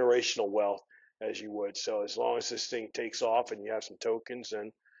generational wealth, as you would. So as long as this thing takes off and you have some tokens,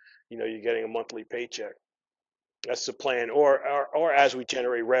 and you're getting a monthly paycheck. That's the plan, or as we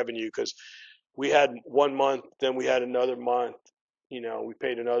generate revenue, because we had 1 month, then we had another month, we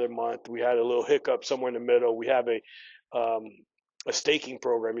paid another month. We had a little hiccup somewhere in the middle. We have a staking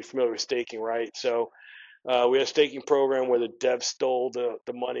program. You're familiar with staking, right? So we had a staking program where the devs stole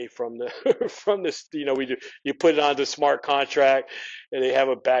the money from the from this. You put it onto a smart contract, and they have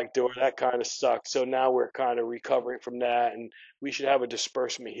a backdoor. That kind of sucks. So now we're kind of recovering from that, and we should have a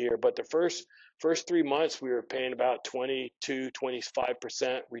disbursement here. But the first 3 months, we were paying about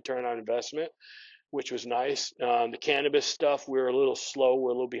 22-25% return on investment, which was nice. The cannabis stuff, we were a little slow. We're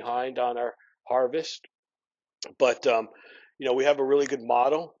a little behind on our harvest, but we have a really good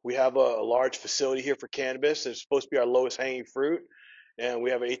model. We have a large facility here for cannabis. It's supposed to be our lowest hanging fruit, and we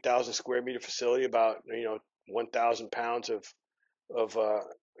have an 8,000 square meter facility, about 1,000 pounds of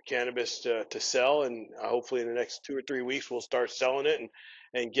cannabis to sell, and hopefully in the next 2 or 3 weeks we'll start selling it,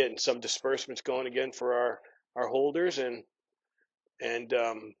 and getting some disbursements going again for our holders, and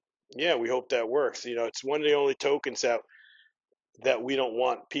yeah, we hope that works. It's one of the only tokens that we don't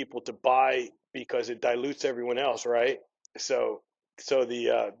want people to buy because it dilutes everyone else, right? So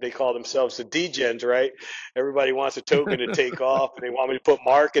they call themselves the degens, right? Everybody wants a token to take off, and they want me to put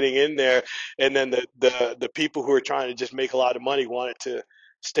marketing in there, and then the people who are trying to just make a lot of money want it to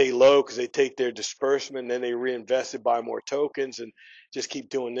stay low because they take their disbursement and then they reinvest it, buy more tokens, and just keep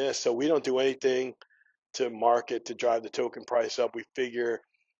doing this. So we don't do anything to market to drive the token price up. We figure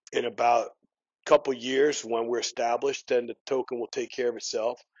in about a couple years, when we're established, then the token will take care of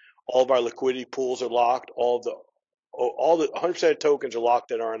itself. All of our liquidity pools are locked. All the 100% of tokens are locked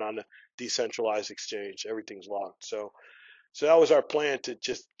that aren't on the decentralized exchange. Everything's locked. So that was our plan, to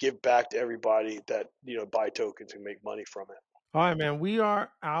just give back to everybody that buy tokens and make money from it. All right, man. We are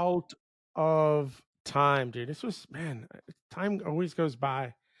out of time, dude. This was, man, time always goes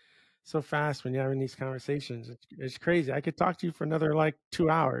by so fast when you're having these conversations. It's crazy. I could talk to you for another like 2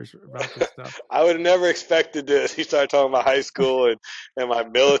 hours about this stuff. I would have never expected this. He started talking about high school and my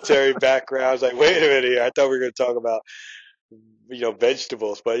military background. I was like, wait a minute here. I thought we were going to talk about,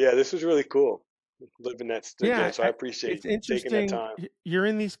 vegetables. But yeah, this was really cool. Living that again. Yeah, So I appreciate it's taking that interesting. time. You're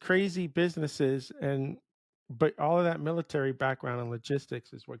in these crazy businesses, but all of that military background and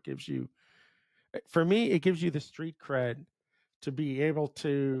logistics is what gives you, for me, it gives you the street cred to be able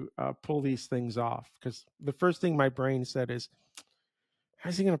to pull these things off. Because the first thing my brain said is,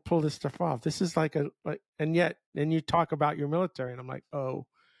 how's he going to pull this stuff off? This is like and yet, then you talk about your military, and I'm like, oh,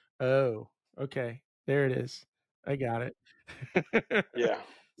 okay, there it is. I got it. Yeah.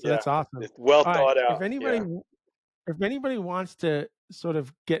 So Yeah. that's awesome. It's well All right, thought if out. anybody Yeah. if anybody wants to sort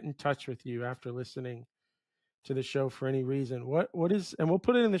of get in touch with you after listening to the show for any reason, what is, and we'll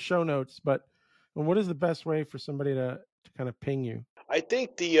put it in the show notes, but what is the best way for somebody to kind of ping you? I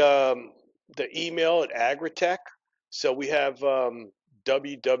think the email at AgriTech. So we have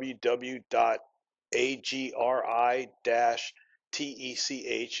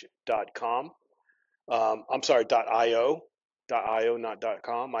www.agri-tech.com. I'm sorry, .io, not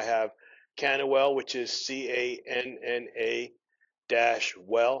 .com. I have Canna-Well, which is CANNA dash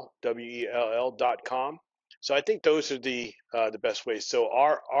well WELL.com. So I think those are the best ways. So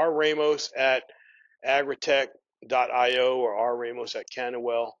our Ramos at agritech.io or rramos at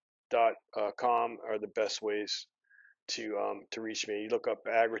Canna-Well.com are the best ways to reach me. You look up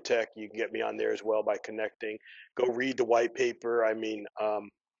Agritech, you can get me on there as well by connecting. Go read the white paper. I mean,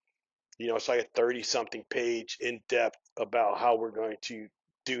 it's like a 30 something page in depth about how we're going to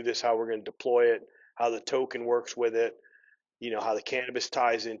do this, how we're going to deploy it, how the token works with it, how the cannabis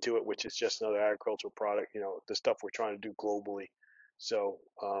ties into it, which is just another agricultural product, the stuff we're trying to do globally. So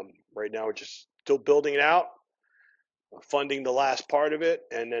right now we're just still building it out, funding the last part of it,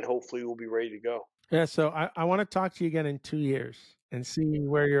 and then hopefully we'll be ready to go. Yeah, so I want to talk to you again in 2 years and see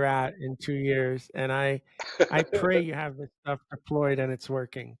where you're at in 2 years. And I pray you have this stuff deployed and it's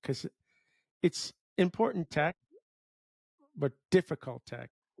working, because it's important tech, but difficult tech.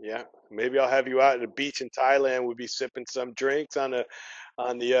 Yeah, maybe I'll have you out at the beach in Thailand. We'll be sipping some drinks on the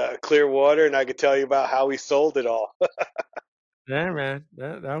clear water, and I could tell you about how we sold it all. Yeah, man,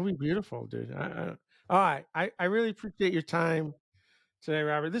 that would be beautiful, dude. All right, I really appreciate your time today,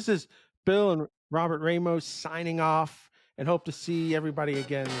 Robert. This is Bill and Robert Ramos signing off, and hope to see everybody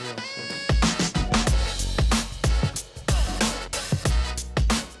again real soon.